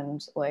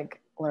and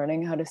like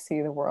learning how to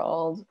see the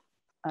world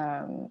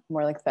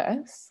more like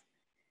this,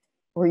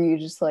 where you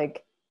just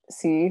like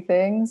see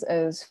things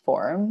as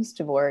forms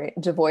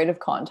devoid of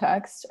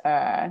context.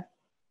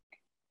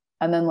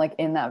 And then like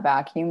in that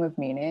vacuum of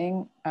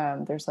meaning,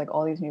 there's like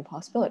all these new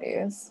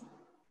possibilities.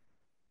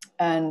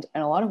 And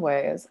in a lot of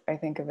ways, I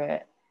think of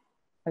it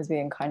as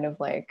being kind of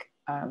like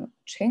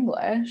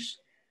Chinglish,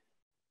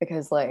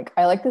 because like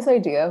I like this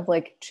idea of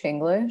like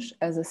Chinglish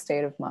as a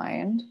state of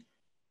mind,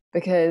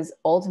 because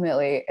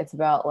ultimately it's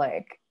about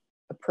like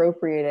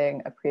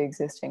appropriating a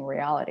pre-existing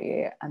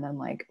reality and then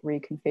like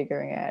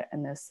reconfiguring it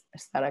in this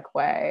aesthetic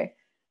way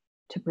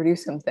to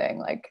produce something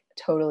like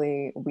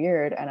totally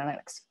weird and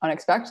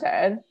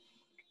unexpected.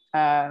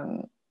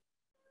 And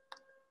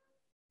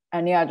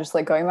yeah, just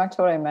like going back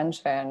to what I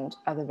mentioned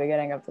at the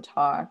beginning of the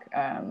talk,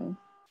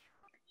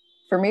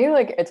 for me,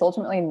 like it's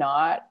ultimately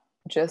not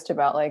just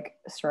about like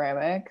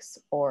ceramics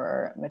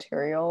or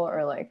material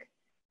or like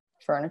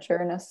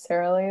furniture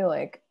necessarily.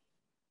 Like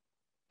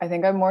I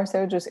think I'm more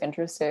so just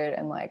interested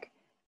in like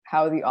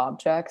how the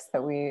objects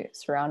that we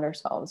surround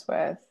ourselves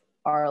with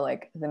are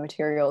like the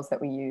materials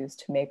that we use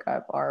to make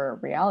up our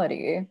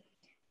reality.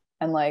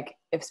 And like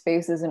if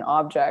spaces and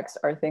objects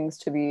are things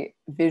to be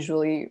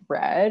visually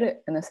read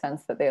in the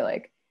sense that they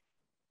like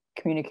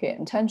communicate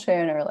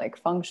intention or like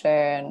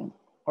function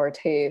or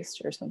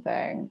taste or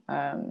something.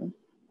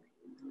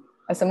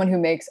 As someone who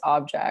makes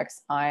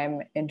objects,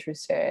 I'm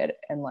interested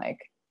in like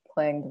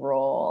playing the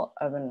role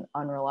of an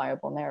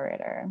unreliable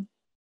narrator.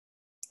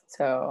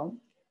 So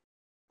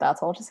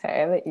that's all to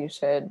say that you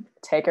should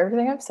take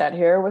everything I've said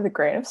here with a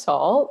grain of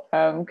salt,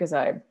 because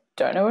I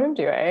don't know what I'm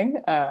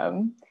doing.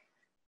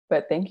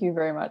 But thank you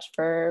very much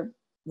for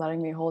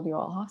letting me hold you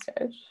all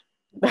hostage.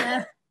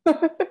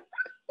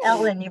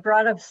 Ellen, you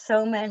brought up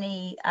so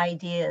many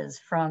ideas,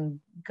 from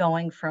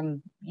going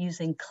from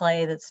using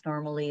clay that's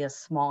normally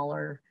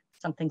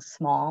something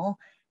small,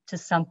 to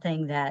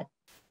something that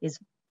is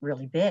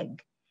really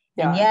big.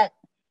 Yeah. And yet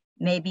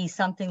maybe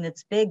something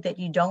that's big that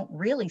you don't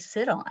really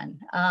sit on.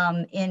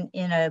 In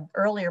an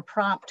earlier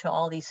prompt to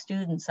all these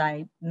students,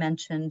 I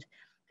mentioned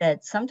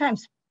that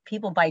sometimes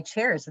people buy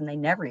chairs and they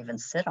never even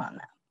sit on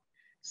them.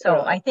 So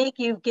totally. I think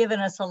you've given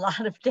us a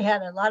lot of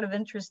data, a lot of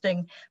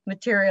interesting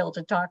material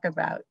to talk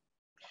about.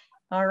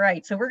 All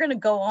right, so we're going to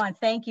go on.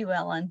 Thank you,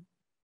 Ellen.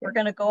 We're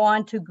going to go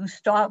on to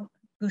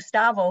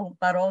Gustavo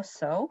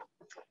Barroso.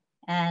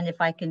 And if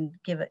I can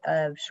give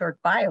a short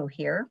bio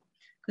here.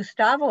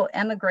 Gustavo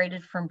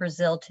emigrated from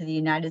Brazil to the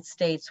United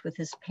States with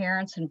his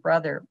parents and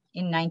brother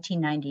in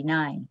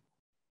 1999.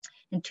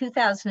 In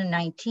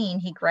 2019,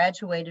 he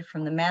graduated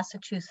from the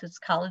Massachusetts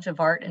College of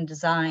Art and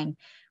Design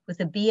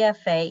with a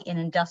BFA in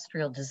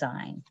industrial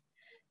design.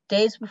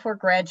 Days before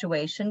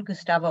graduation,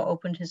 Gustavo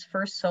opened his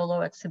first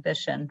solo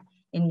exhibition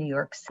in New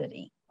York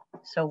City.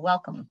 So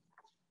welcome.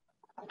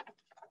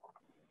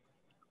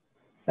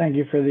 Thank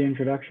you for the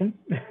introduction.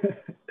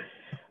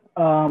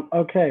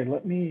 Okay,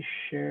 let me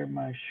share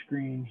my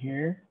screen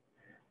here.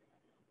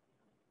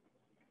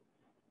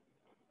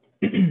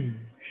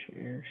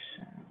 Share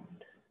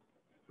sound.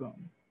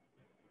 Boom.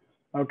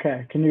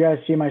 Okay, can you guys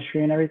see my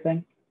screen and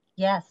everything?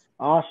 Yes.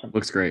 Awesome.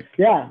 Looks great.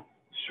 Yeah,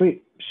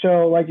 sweet.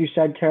 So like you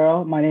said,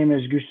 Carol, my name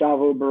is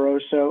Gustavo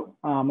Barroso.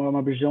 I'm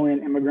a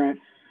Brazilian immigrant.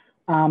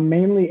 I'm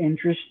mainly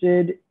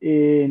interested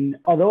in,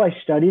 although I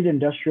studied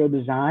industrial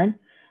design,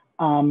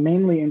 I'm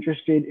mainly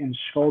interested in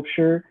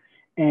sculpture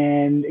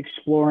and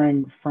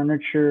exploring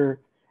furniture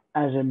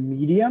as a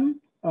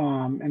medium.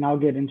 And I'll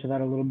get into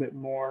that a little bit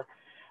more.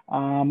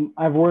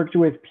 I've worked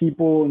with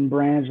people and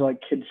brands like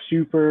Kid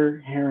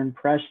Super, Heron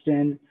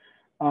Preston.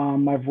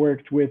 I've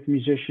worked with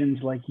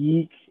musicians like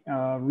Yeek,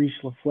 Reese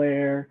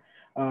LaFleur,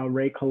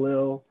 Ray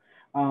Khalil.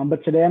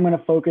 But today I'm going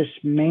to focus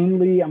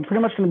mainly, I'm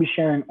pretty much going to be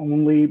sharing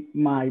only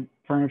my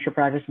furniture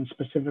practice and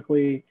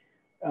specifically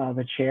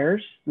the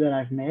chairs that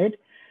I've made.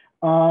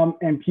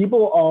 And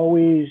people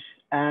always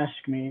ask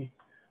me,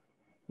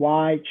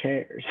 why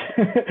chairs?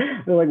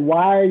 They're like,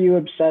 why are you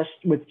obsessed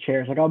with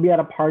chairs? Like I'll be at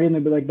a party and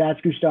they'll be like,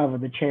 that's Gustavo,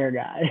 the chair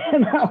guy.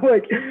 And I'm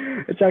like,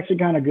 it's actually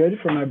kind of good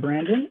for my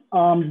branding.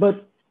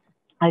 But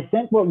I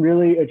think what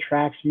really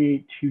attracts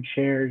me to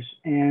chairs,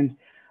 and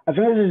I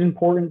think this is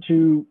important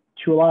to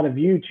a lot of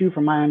you too,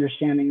 from my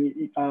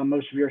understanding,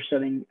 most of you are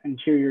studying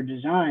interior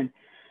design.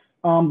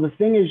 The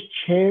thing is,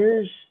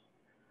 chairs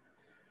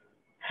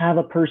have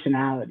a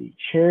personality.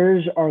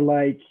 Chairs are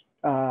like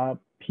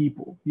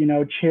people, you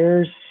know,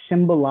 chairs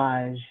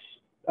symbolize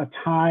a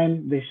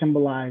time, they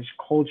symbolize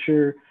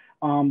culture,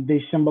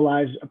 they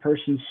symbolize a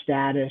person's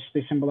status,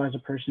 they symbolize a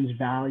person's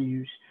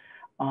values.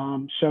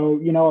 So,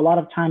 you know, a lot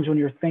of times when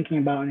you're thinking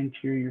about an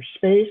interior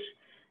space,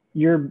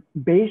 you're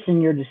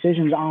basing your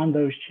decisions on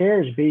those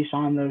chairs based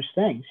on those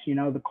things, you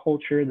know, the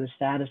culture, the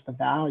status, the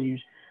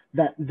values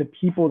that the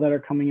people that are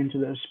coming into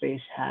those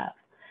space have.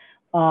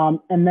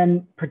 And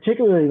then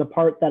particularly the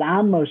part that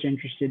I'm most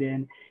interested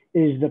in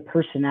is the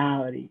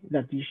personality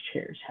that these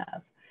chairs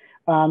have.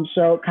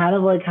 So kind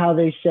of like how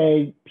they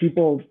say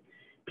people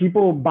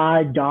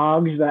buy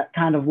dogs that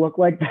kind of look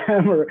like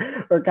them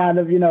or kind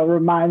of, you know,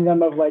 remind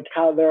them of like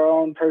how their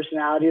own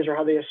personalities or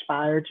how they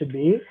aspire to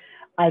be.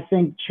 I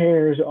think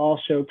chairs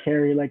also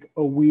carry like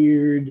a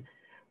weird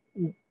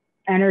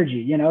energy,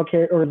 you know,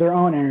 or their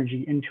own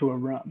energy into a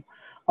room.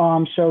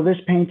 So this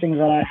painting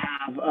that I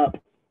have up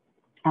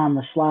on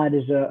the slide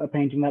is a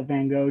painting that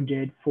Van Gogh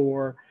did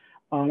for,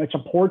 it's a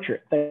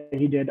portrait that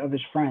he did of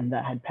his friend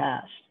that had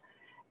passed.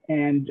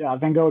 And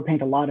Van Gogh would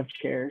paint a lot of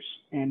chairs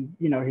and,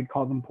 you know, he'd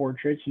call them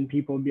portraits and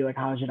people would be like,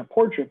 how is it a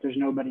portrait? There's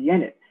nobody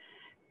in it.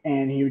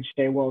 And he would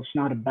say, well, it's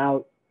not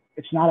about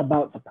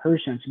the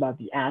person, it's about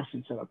the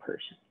absence of a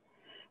person,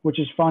 which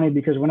is funny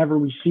because whenever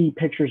we see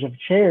pictures of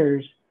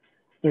chairs,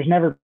 there's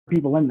never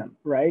people in them,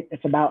 right?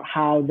 It's about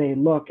how they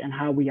look and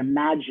how we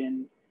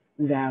imagine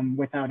them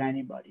without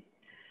anybody.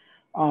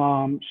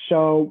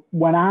 So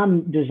when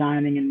I'm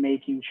designing and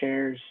making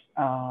chairs,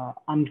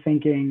 I'm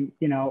thinking,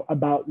 you know,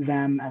 about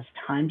them as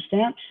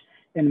timestamps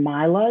in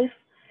my life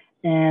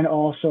and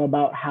also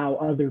about how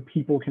other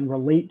people can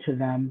relate to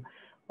them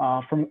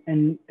from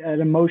an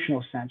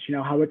emotional sense, you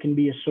know, how it can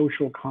be a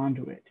social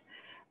conduit.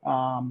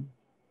 And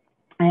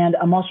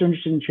I'm also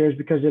interested in chairs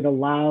because it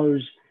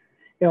allows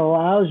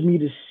me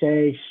to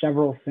say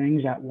several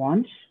things at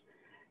once.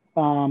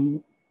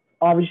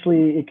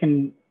 Obviously, it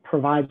can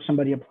provide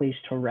somebody a place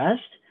to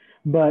rest,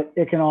 but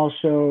it can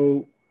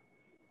also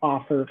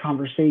offer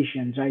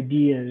conversations,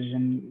 ideas,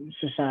 and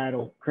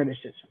societal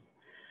criticism.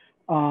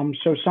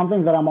 So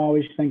something that I'm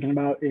always thinking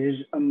about is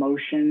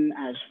emotion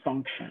as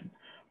function,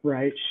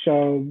 right?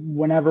 So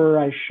whenever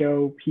I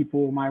show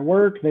people my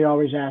work, they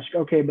always ask,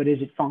 okay, but is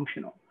it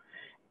functional?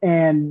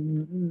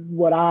 And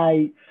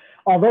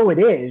although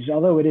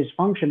it is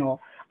functional,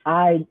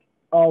 I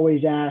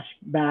always ask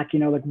back, you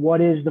know, like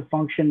what is the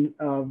function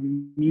of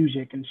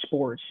music and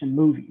sports and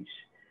movies?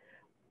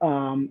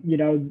 You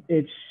know,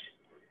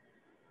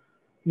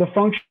 the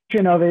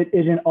function of it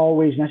isn't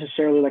always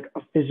necessarily like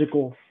a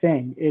physical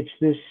thing. It's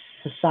this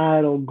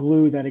societal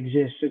glue that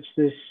exists.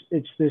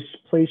 It's this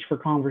place for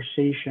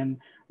conversation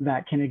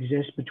that can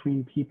exist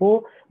between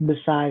people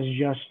besides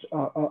just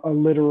a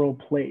literal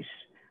place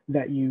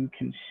that you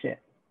can sit,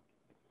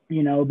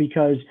 you know,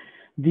 because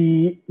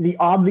the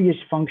obvious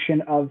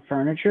function of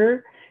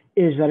furniture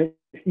is that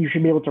you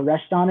should be able to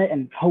rest on it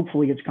and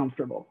hopefully it's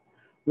comfortable,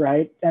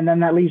 right? And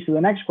then that leads to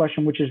the next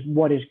question, which is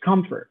what is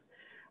comfort?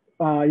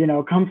 You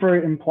know,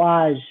 comfort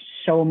implies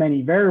so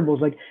many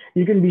variables. Like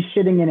you can be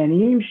sitting in an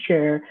Eames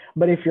chair,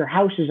 but if your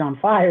house is on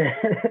fire,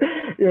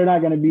 you're not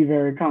going to be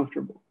very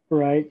comfortable,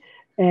 right?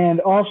 And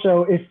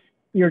also if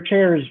your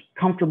chair is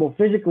comfortable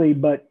physically,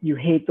 but you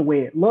hate the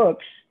way it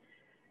looks,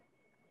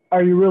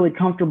 are you really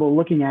comfortable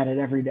looking at it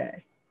every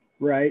day,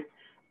 right?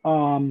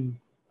 So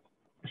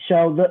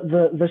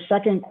the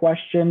second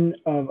question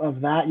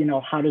of that, you know,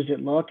 how does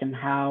it look and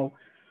how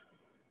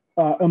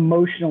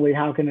emotionally,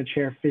 how can a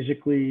chair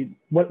physically,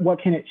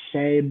 what can it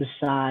say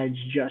besides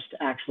just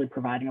actually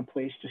providing a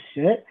place to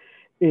sit,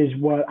 is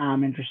what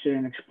I'm interested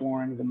in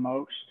exploring the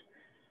most.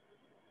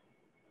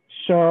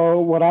 So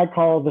what I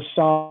call the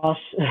sauce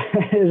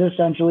is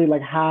essentially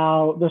like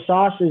how the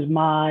sauce is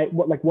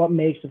what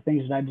makes the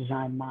things that I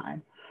design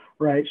mine,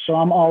 right? So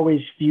I'm always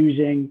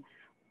fusing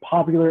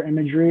popular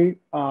imagery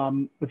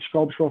with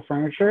sculptural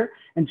furniture.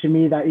 And to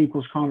me, that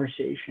equals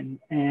conversation.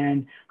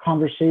 And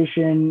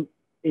conversation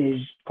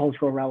is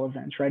cultural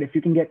relevance, right? If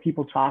you can get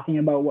people talking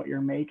about what you're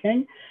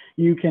making,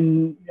 you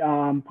can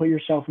put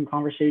yourself in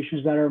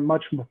conversations that are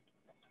much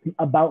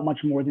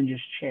more than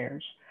just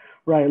chairs,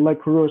 right? Like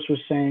Kouros was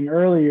saying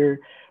earlier,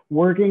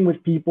 working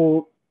with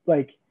people,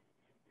 like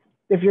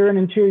if you're an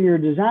interior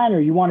designer,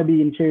 you want to be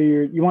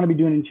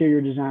doing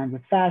interior design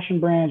with fashion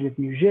brands, with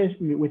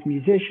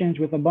musicians,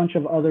 with a bunch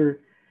of other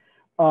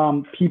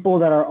people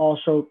that are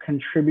also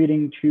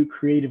contributing to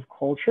creative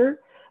culture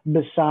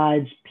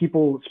besides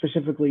people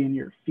specifically in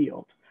your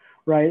field,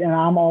 right? And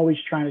I'm always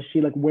trying to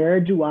see like, where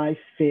do I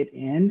fit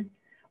in?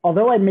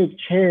 Although I make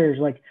chairs,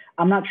 like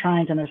I'm not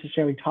trying to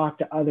necessarily talk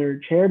to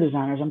other chair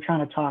designers. I'm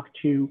trying to talk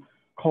to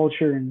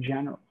culture in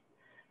general.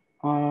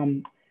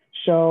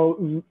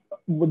 So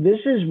this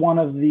is one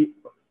of the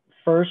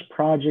first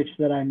projects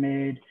that I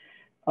made.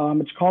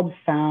 It's called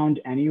Found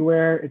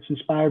Anywhere. It's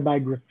inspired by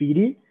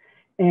graffiti.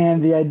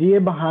 And the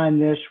idea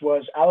behind this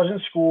was I was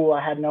in school.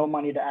 I had no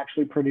money to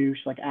actually produce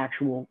like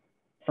actual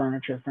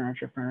furniture.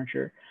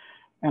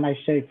 And I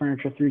say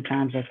furniture 3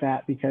 times like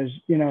that because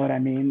you know what I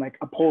mean, like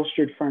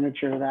upholstered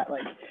furniture that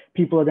like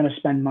people are going to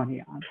spend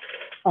money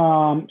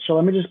on. So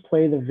let me just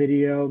play the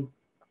video.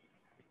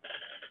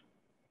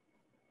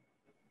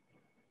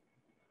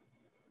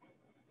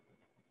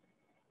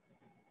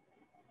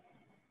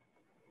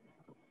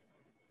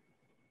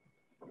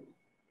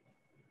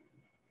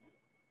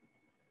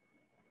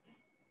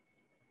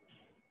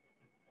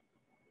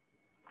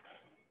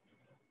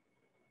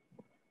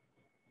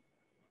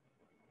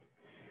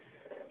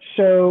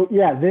 So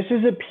yeah, this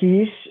is a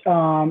piece.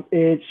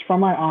 It's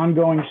from my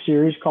ongoing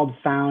series called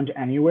Found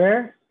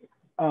Anywhere.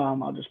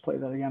 I'll just play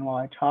that again while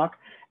I talk.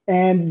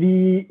 And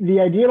the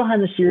idea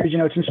behind the series, you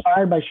know, it's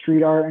inspired by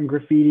street art and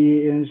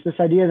graffiti. And it's this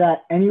idea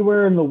that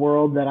anywhere in the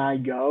world that I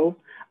go,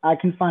 I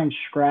can find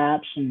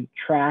scraps and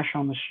trash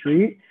on the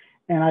street,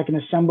 and I can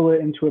assemble it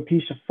into a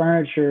piece of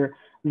furniture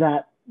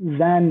that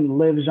then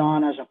lives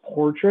on as a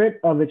portrait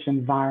of its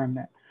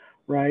environment,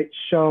 right?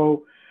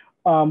 So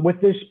with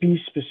this piece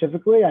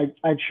specifically,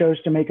 I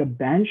chose to make a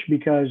bench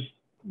because,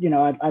 you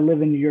know, I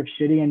live in New York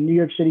City, and New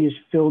York City is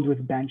filled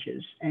with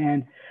benches.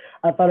 And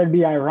I thought it'd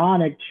be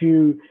ironic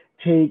to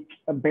take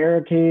a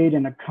barricade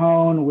and a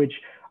cone, which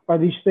are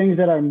these things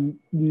that are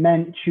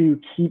meant to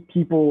keep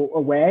people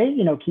away,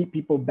 you know, keep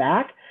people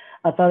back.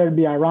 I thought it'd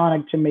be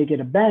ironic to make it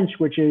a bench,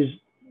 which is,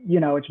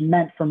 you know, it's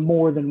meant for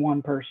more than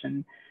one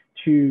person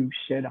to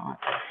sit on.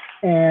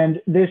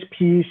 And this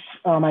piece,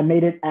 I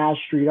made it as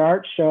street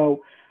art.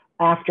 So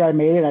after I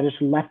made it, I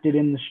just left it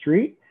in the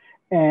street.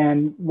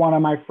 And one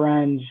of my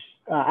friends,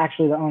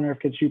 actually the owner of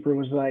Kid Super,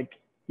 was like,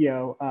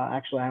 yo,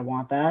 actually I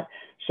want that.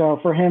 So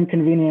for him,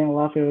 conveniently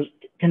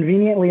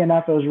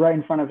enough, it was right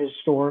in front of his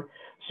store.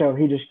 So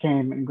he just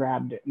came and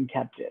grabbed it and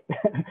kept it.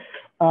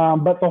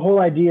 But the whole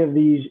idea of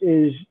these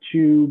is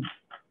to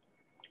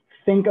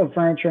think of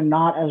furniture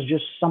not as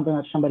just something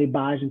that somebody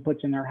buys and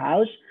puts in their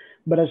house,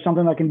 but as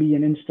something that can be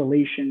an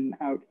installation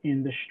out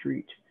in the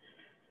street.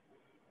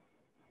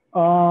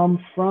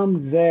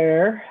 From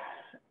there,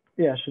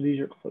 yeah, so these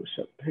are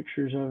close-up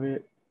pictures of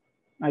it.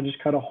 I just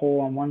cut a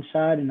hole on one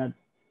side and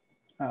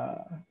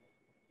a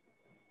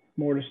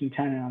mortise and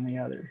tenon on the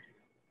other.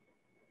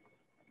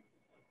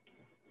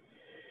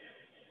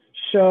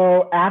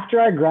 So after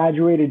I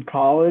graduated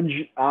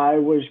college, I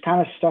was kind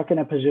of stuck in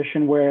a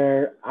position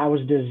where I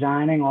was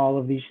designing all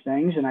of these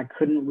things and I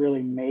couldn't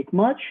really make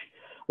much.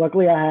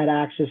 Luckily, I had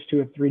access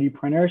to a 3D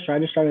printer, so I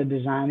just started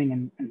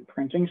designing and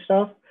printing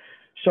stuff.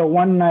 So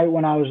one night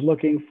when I was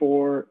looking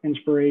for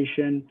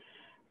inspiration,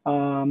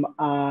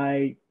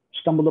 I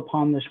stumbled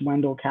upon this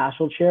Wendell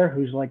Castle chair,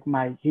 who's like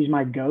he's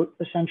my goat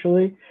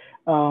essentially,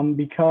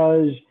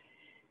 because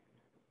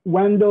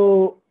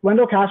Wendell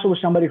Castle was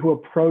somebody who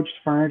approached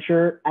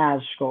furniture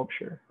as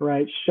sculpture,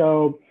 right?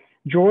 So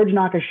George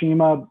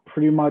Nakashima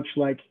pretty much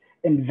like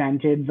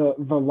invented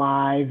the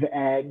live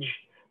edge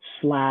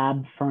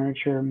slab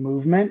furniture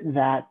movement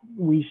that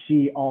we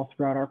see all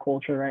throughout our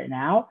culture right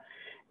now.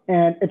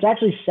 And it's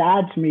actually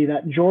sad to me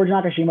that George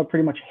Nakashima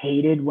pretty much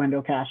hated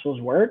Wendell Castle's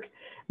work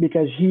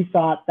because he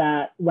thought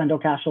that Wendell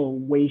Castle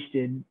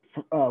wasted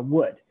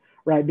wood,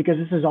 right? Because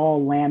this is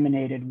all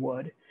laminated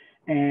wood.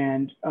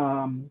 And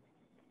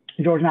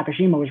George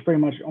Nakashima was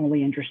pretty much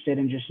only interested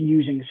in just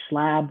using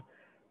slab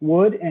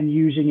wood and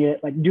using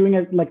it, like doing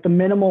it like the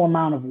minimal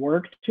amount of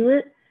work to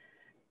it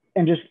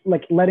and just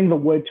like letting the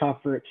wood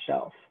talk for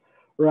itself,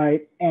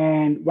 right?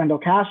 And Wendell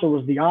Castle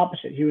was the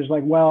opposite. He was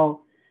like,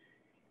 well,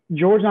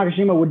 George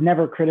Nakashima would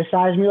never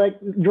criticize me. Like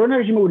George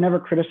Nakashima would never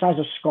criticize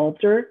a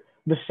sculptor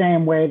the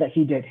same way that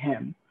he did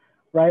him,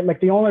 right?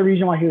 Like the only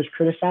reason why he was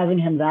criticizing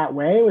him that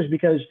way was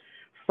because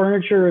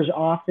furniture is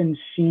often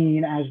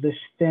seen as this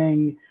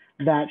thing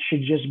that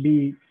should just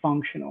be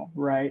functional,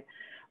 right?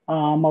 A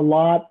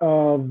lot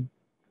of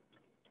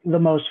the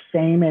most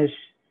famous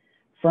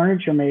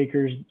furniture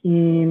makers,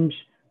 Eames,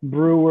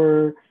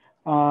 Brewer,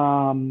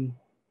 Harry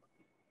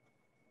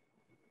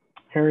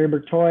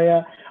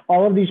Bertoya,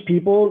 all of these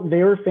people,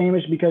 they were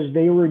famous because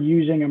they were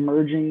using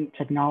emerging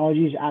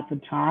technologies at the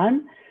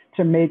time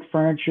to make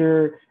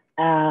furniture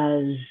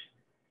as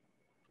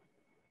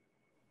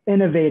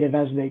innovative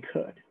as they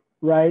could,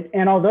 right?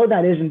 And although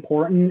that is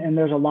important, and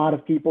there's a lot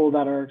of people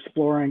that are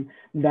exploring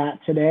that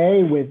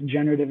today with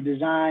generative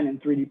design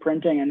and 3D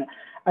printing, and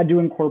I do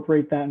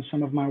incorporate that in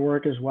some of my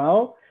work as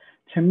well.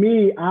 To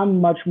me,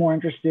 I'm much more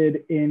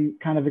interested in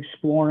kind of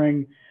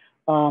exploring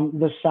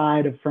the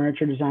side of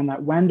furniture design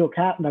that Wendell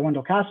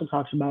Castle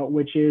talks about,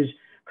 which is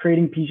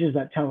creating pieces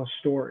that tell a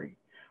story,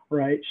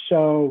 right?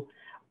 So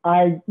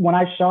when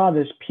I saw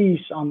this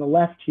piece on the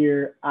left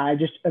here, I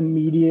just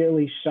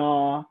immediately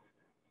saw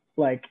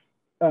like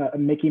a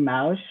Mickey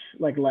Mouse,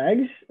 like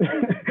legs.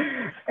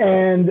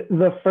 And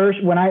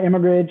when I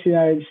immigrated to the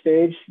United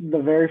States, the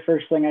very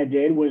first thing I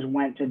did was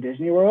went to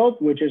Disney World,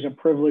 which is a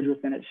privilege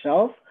within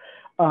itself.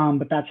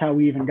 But that's how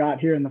we even got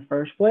here in the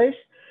first place.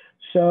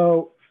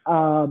 So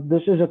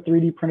this is a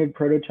 3D printed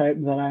prototype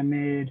that I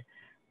made.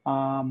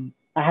 I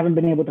haven't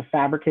been able to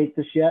fabricate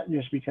this yet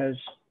just because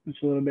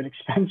it's a little bit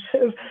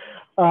expensive.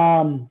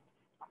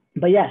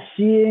 But yeah,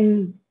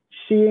 seeing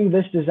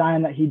this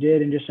design that he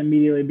did and just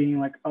immediately being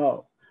like,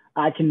 oh,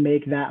 I can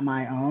make that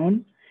my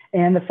own.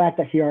 And the fact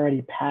that he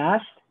already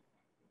passed,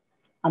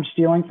 I'm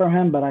stealing from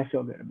him, but I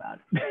feel good about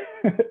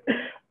it.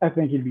 I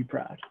think he'd be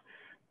proud.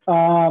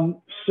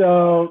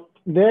 So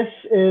this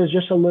is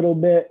just a little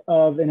bit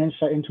of an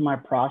insight into my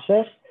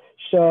process.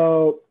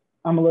 So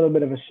I'm a little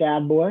bit of a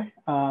sad boy.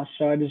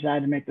 So I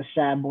decided to make the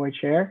sad boy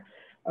chair.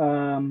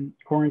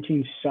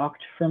 Quarantine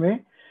sucked for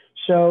me.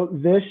 So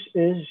this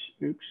is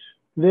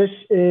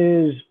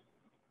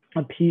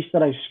a piece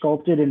that I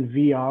sculpted in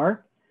VR.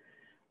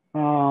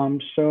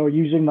 So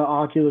using the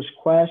Oculus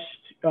Quest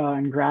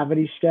and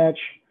Gravity Sketch,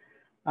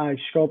 I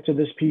sculpted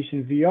this piece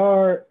in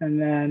VR.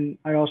 And then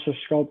I also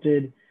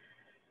sculpted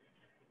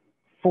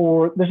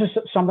this is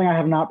something I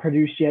have not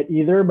produced yet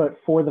either, but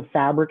for the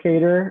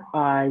fabricator,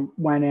 I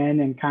went in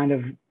and kind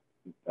of,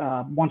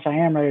 once I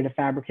am ready to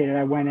fabricate it,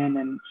 I went in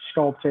and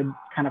sculpted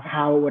kind of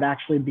how it would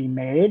actually be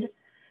made.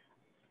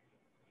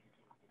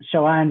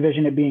 So I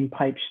envision it being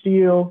pipe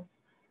steel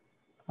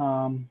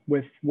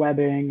with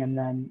webbing and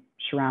then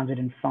surrounded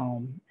in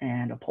foam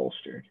and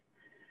upholstered.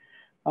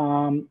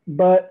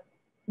 But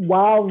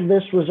while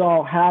this was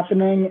all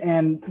happening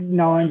and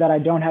knowing that I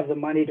don't have the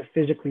money to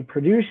physically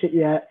produce it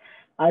yet,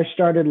 I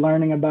started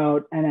learning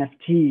about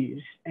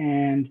NFTs,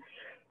 and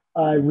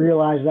I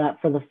realized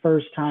that for the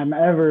first time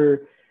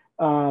ever,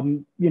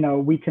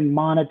 we can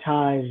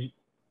monetize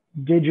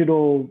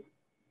digital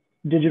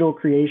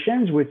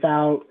creations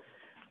without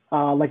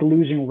like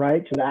losing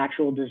right to the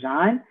actual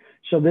design.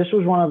 So this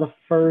was one of the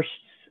first,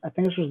 I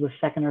think this was the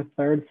second or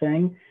third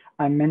thing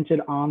I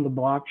minted on the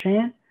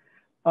blockchain.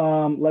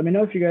 Let me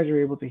know if you guys are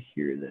able to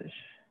hear this.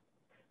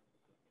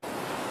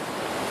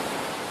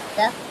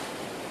 Yeah.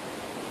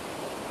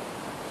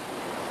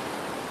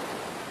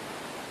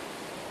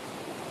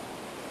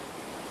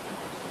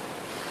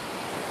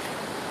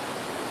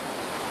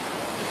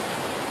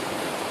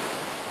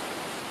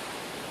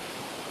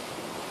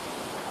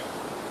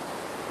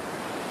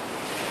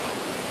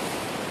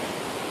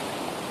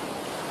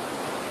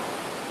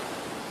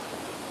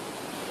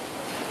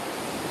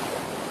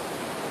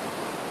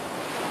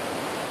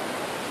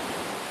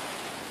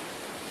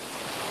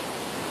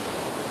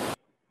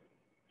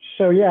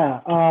 So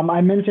yeah,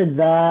 I minted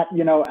that,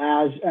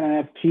 as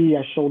an NFT.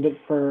 I sold it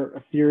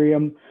for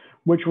Ethereum,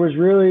 which was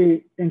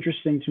really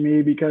interesting to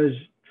me because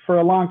for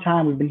a long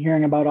time we've been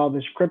hearing about all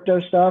this crypto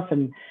stuff,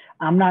 and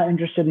I'm not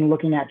interested in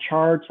looking at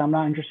charts. I'm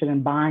not interested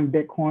in buying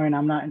Bitcoin.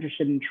 I'm not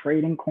interested in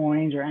trading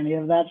coins or any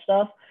of that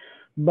stuff.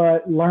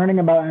 But learning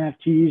about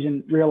NFTs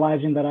and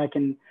realizing that I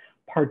can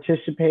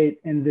participate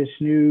in this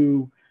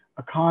new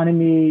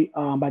economy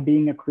by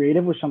being a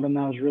creative was something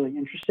that was really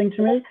interesting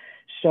to me.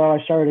 So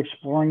I started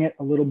exploring it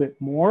a little bit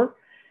more.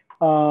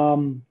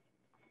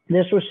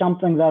 This was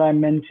something that I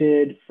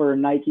minted for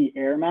Nike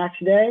Air Max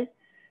Day.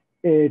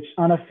 It's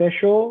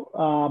unofficial.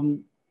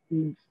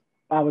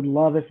 I would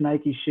love if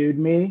Nike sued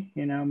me.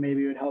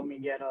 Maybe it would help me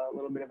get a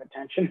little bit of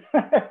attention.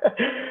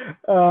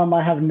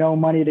 I have no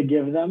money to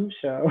give them.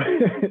 So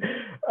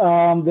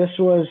this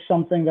was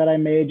something that I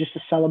made just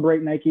to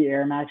celebrate Nike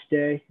Air Max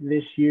Day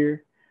this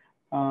year.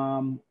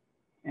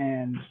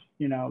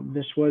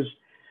 This was,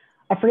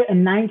 I forget,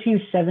 in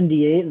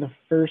 1978, the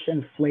first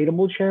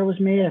inflatable chair was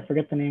made. I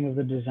forget the name of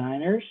the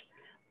designers.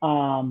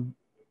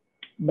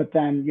 But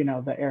then,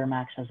 the Air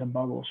Max has a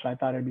bubble. So I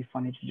thought it'd be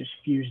funny to just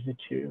fuse the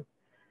two.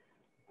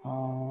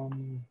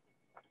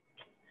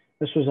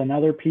 This was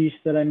another piece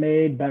that I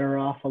made, Better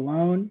Off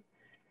Alone.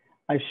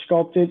 I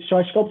sculpted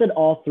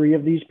all three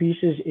of these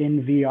pieces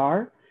in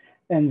VR.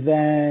 And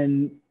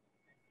then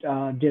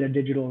did a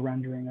digital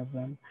rendering of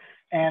them.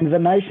 And the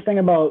nice thing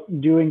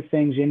about doing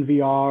things in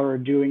VR or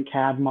doing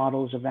CAD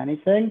models of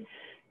anything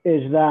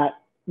is that,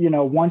 you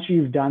know, once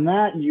you've done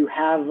that, you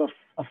have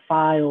a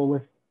file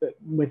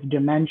with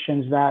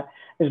dimensions that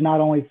is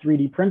not only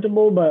 3D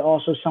printable, but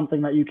also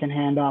something that you can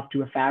hand off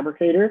to a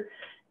fabricator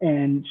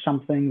and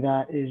something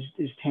that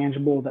is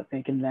tangible that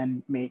they can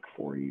then make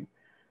for you.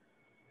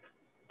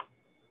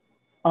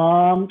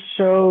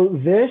 So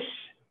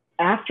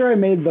after I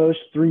made those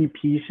 3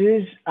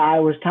 pieces, I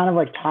was kind of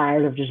like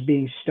tired of just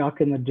being stuck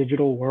in the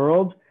digital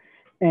world.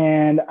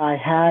 And I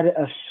had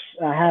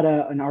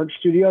an art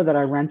studio that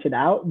I rented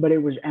out, but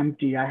it was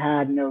empty. I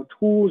had no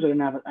tools. I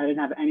didn't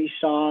have any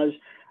saws.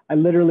 I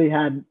literally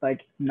had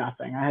like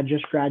nothing. I had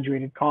just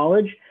graduated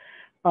college.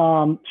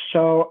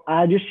 So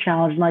I just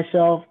challenged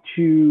myself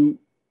to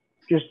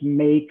just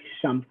make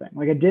something.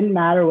 Like, it didn't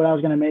matter what I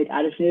was going to make.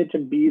 I just needed to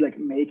be like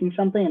making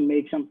something and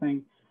make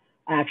something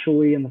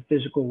actually in the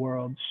physical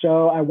world.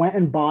 So I went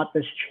and bought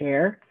this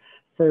chair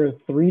for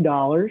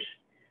 $3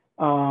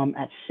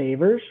 at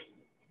Savers.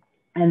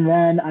 And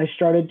then I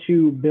started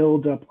to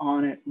build up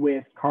on it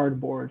with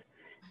cardboard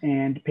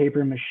and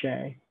paper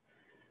mache.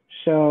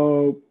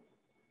 So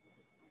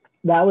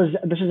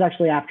this is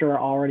actually after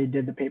I already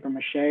did the paper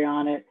mache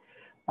on it.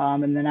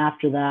 And then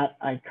after that,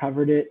 I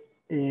covered it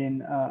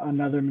in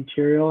another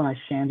material and I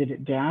sanded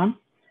it down.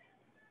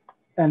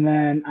 And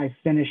then I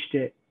finished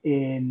it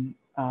in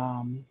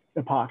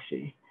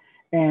epoxy.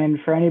 And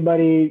for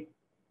anybody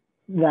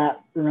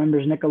that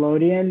remembers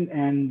Nickelodeon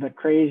and the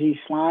crazy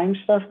slime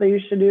stuff they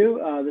used to do,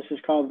 this is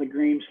called the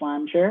green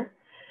slime chair.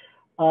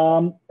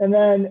 And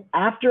then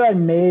after I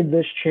made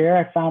this chair,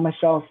 I found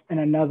myself in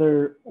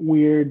another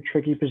weird,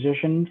 tricky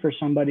position for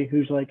somebody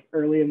who's like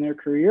early in their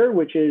career,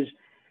 which is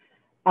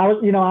I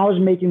was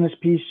making this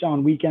piece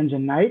on weekends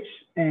and nights,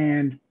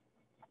 and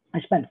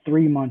I spent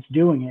 3 months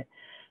doing it.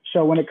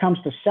 So when it comes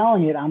to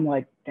selling it, I'm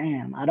like,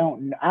 damn, I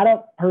don't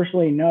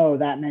personally know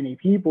that many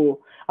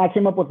people. I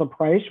came up with a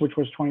price, which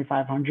was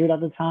 $2,500 at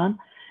the time.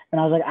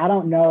 And I was like, I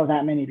don't know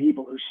that many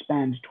people who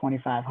spend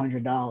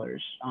 $2,500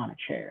 on a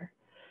chair.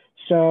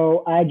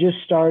 So I just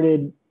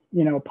started,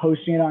 you know,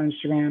 posting it on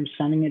Instagram,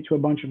 sending it to a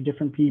bunch of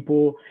different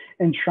people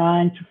and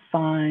trying to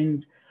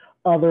find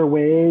other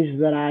ways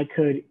that I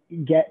could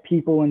get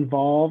people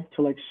involved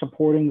to like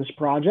supporting this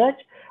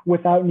project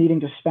without needing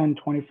to spend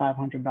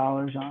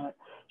 $2,500 on it.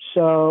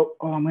 So,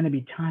 I'm going to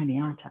be tiny,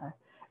 aren't I?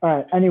 All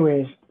right.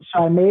 Anyways,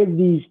 so I made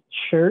these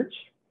shirts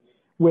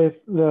with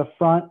the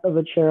front of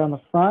the chair on the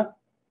front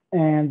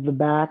and the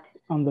back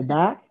on the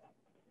back.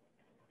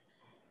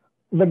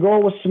 The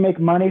goal was to make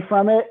money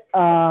from it.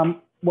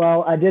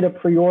 Well, I did a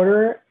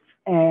pre-order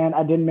and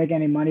I didn't make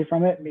any money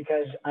from it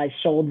because I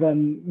sold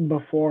them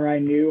before I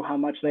knew how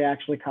much they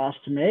actually cost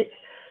to make.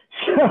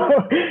 So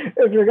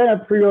if you're going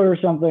to pre-order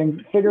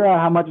something, figure out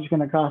how much it's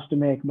going to cost to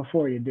make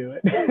before you do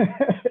it.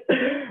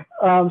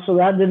 So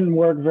that didn't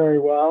work very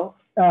well.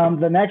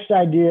 The next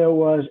idea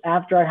was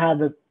after I had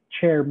the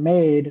chair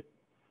made,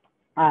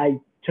 I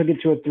took it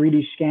to a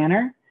 3D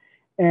scanner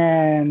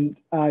and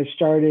I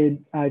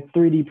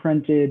 3D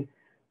printed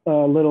a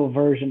little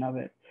version of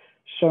it.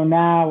 So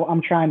now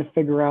I'm trying to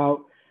figure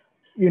out,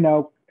 you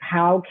know,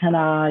 how can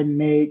I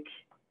make,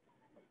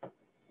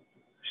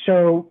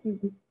 so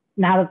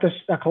now that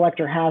a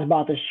collector has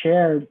bought this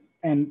chair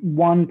and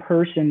one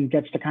person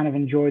gets to kind of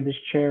enjoy this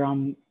chair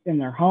in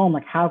their home,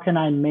 like how can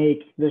I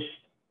make this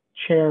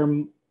chair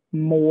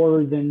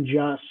more than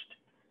just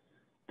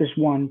this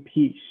one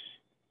piece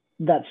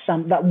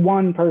that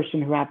one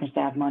person who happens to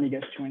have money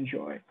gets to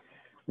enjoy,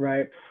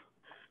 right?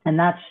 And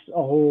that's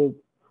a whole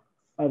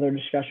other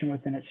discussion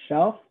within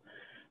itself.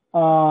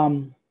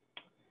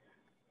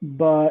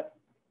 But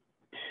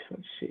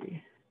let's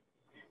see.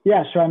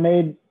 Yeah, so I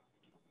made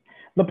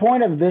the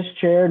point of this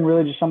chair, and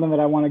really just something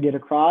that I want to get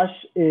across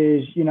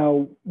is, you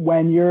know,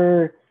 when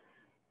you're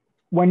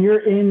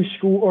in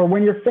school or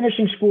when you're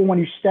finishing school, when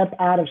you step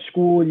out of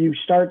school, you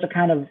start to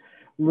kind of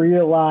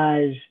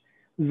realize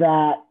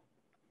that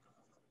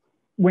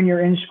when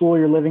you're in school,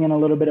 you're living in a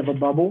little bit of a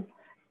bubble.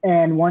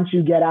 And once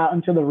you get out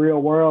into the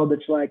real world,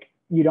 it's like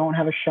you don't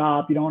have a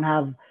shop, you don't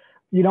have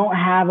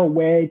a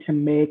way to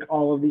make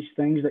all of these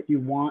things that you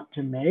want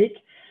to make.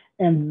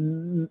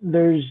 And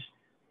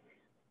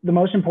the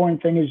most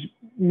important thing is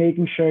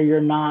making sure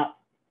you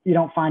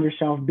don't find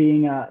yourself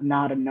being a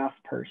not enough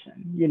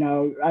person. You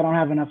know, I don't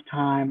have enough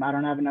time, I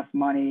don't have enough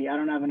money, I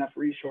don't have enough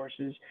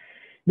resources,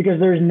 because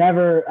there's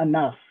never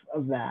enough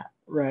of that,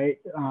 right?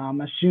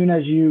 As soon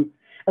as you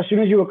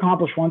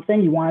accomplish one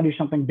thing, you want to do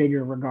something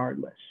bigger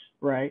regardless,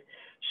 right?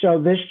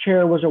 So this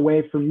chair was a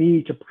way for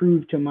me to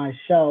prove to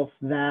myself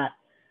that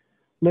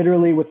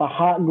literally with a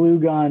hot glue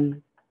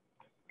gun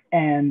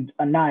and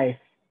a knife,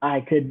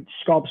 I could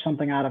sculpt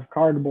something out of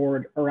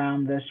cardboard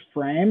around this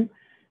frame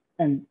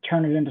and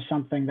turn it into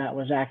something that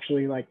was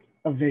actually like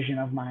a vision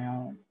of my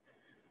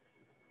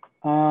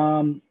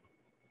own.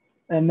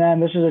 And then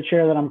this is a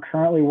chair that I'm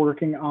currently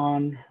working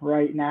on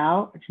right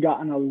now. It's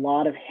gotten a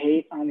lot of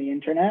hate on the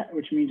internet,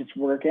 which means it's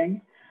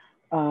working.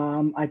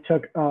 I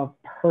took a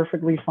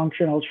perfectly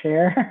functional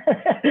chair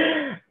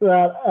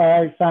that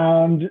I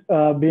found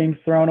being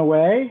thrown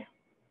away,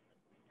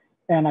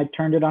 and I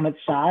turned it on its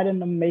side,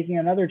 and I'm making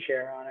another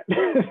chair on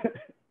it.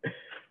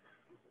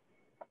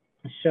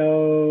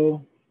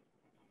 So,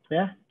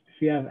 yeah,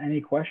 if you have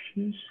any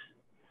questions,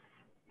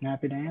 I'm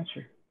happy to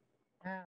answer.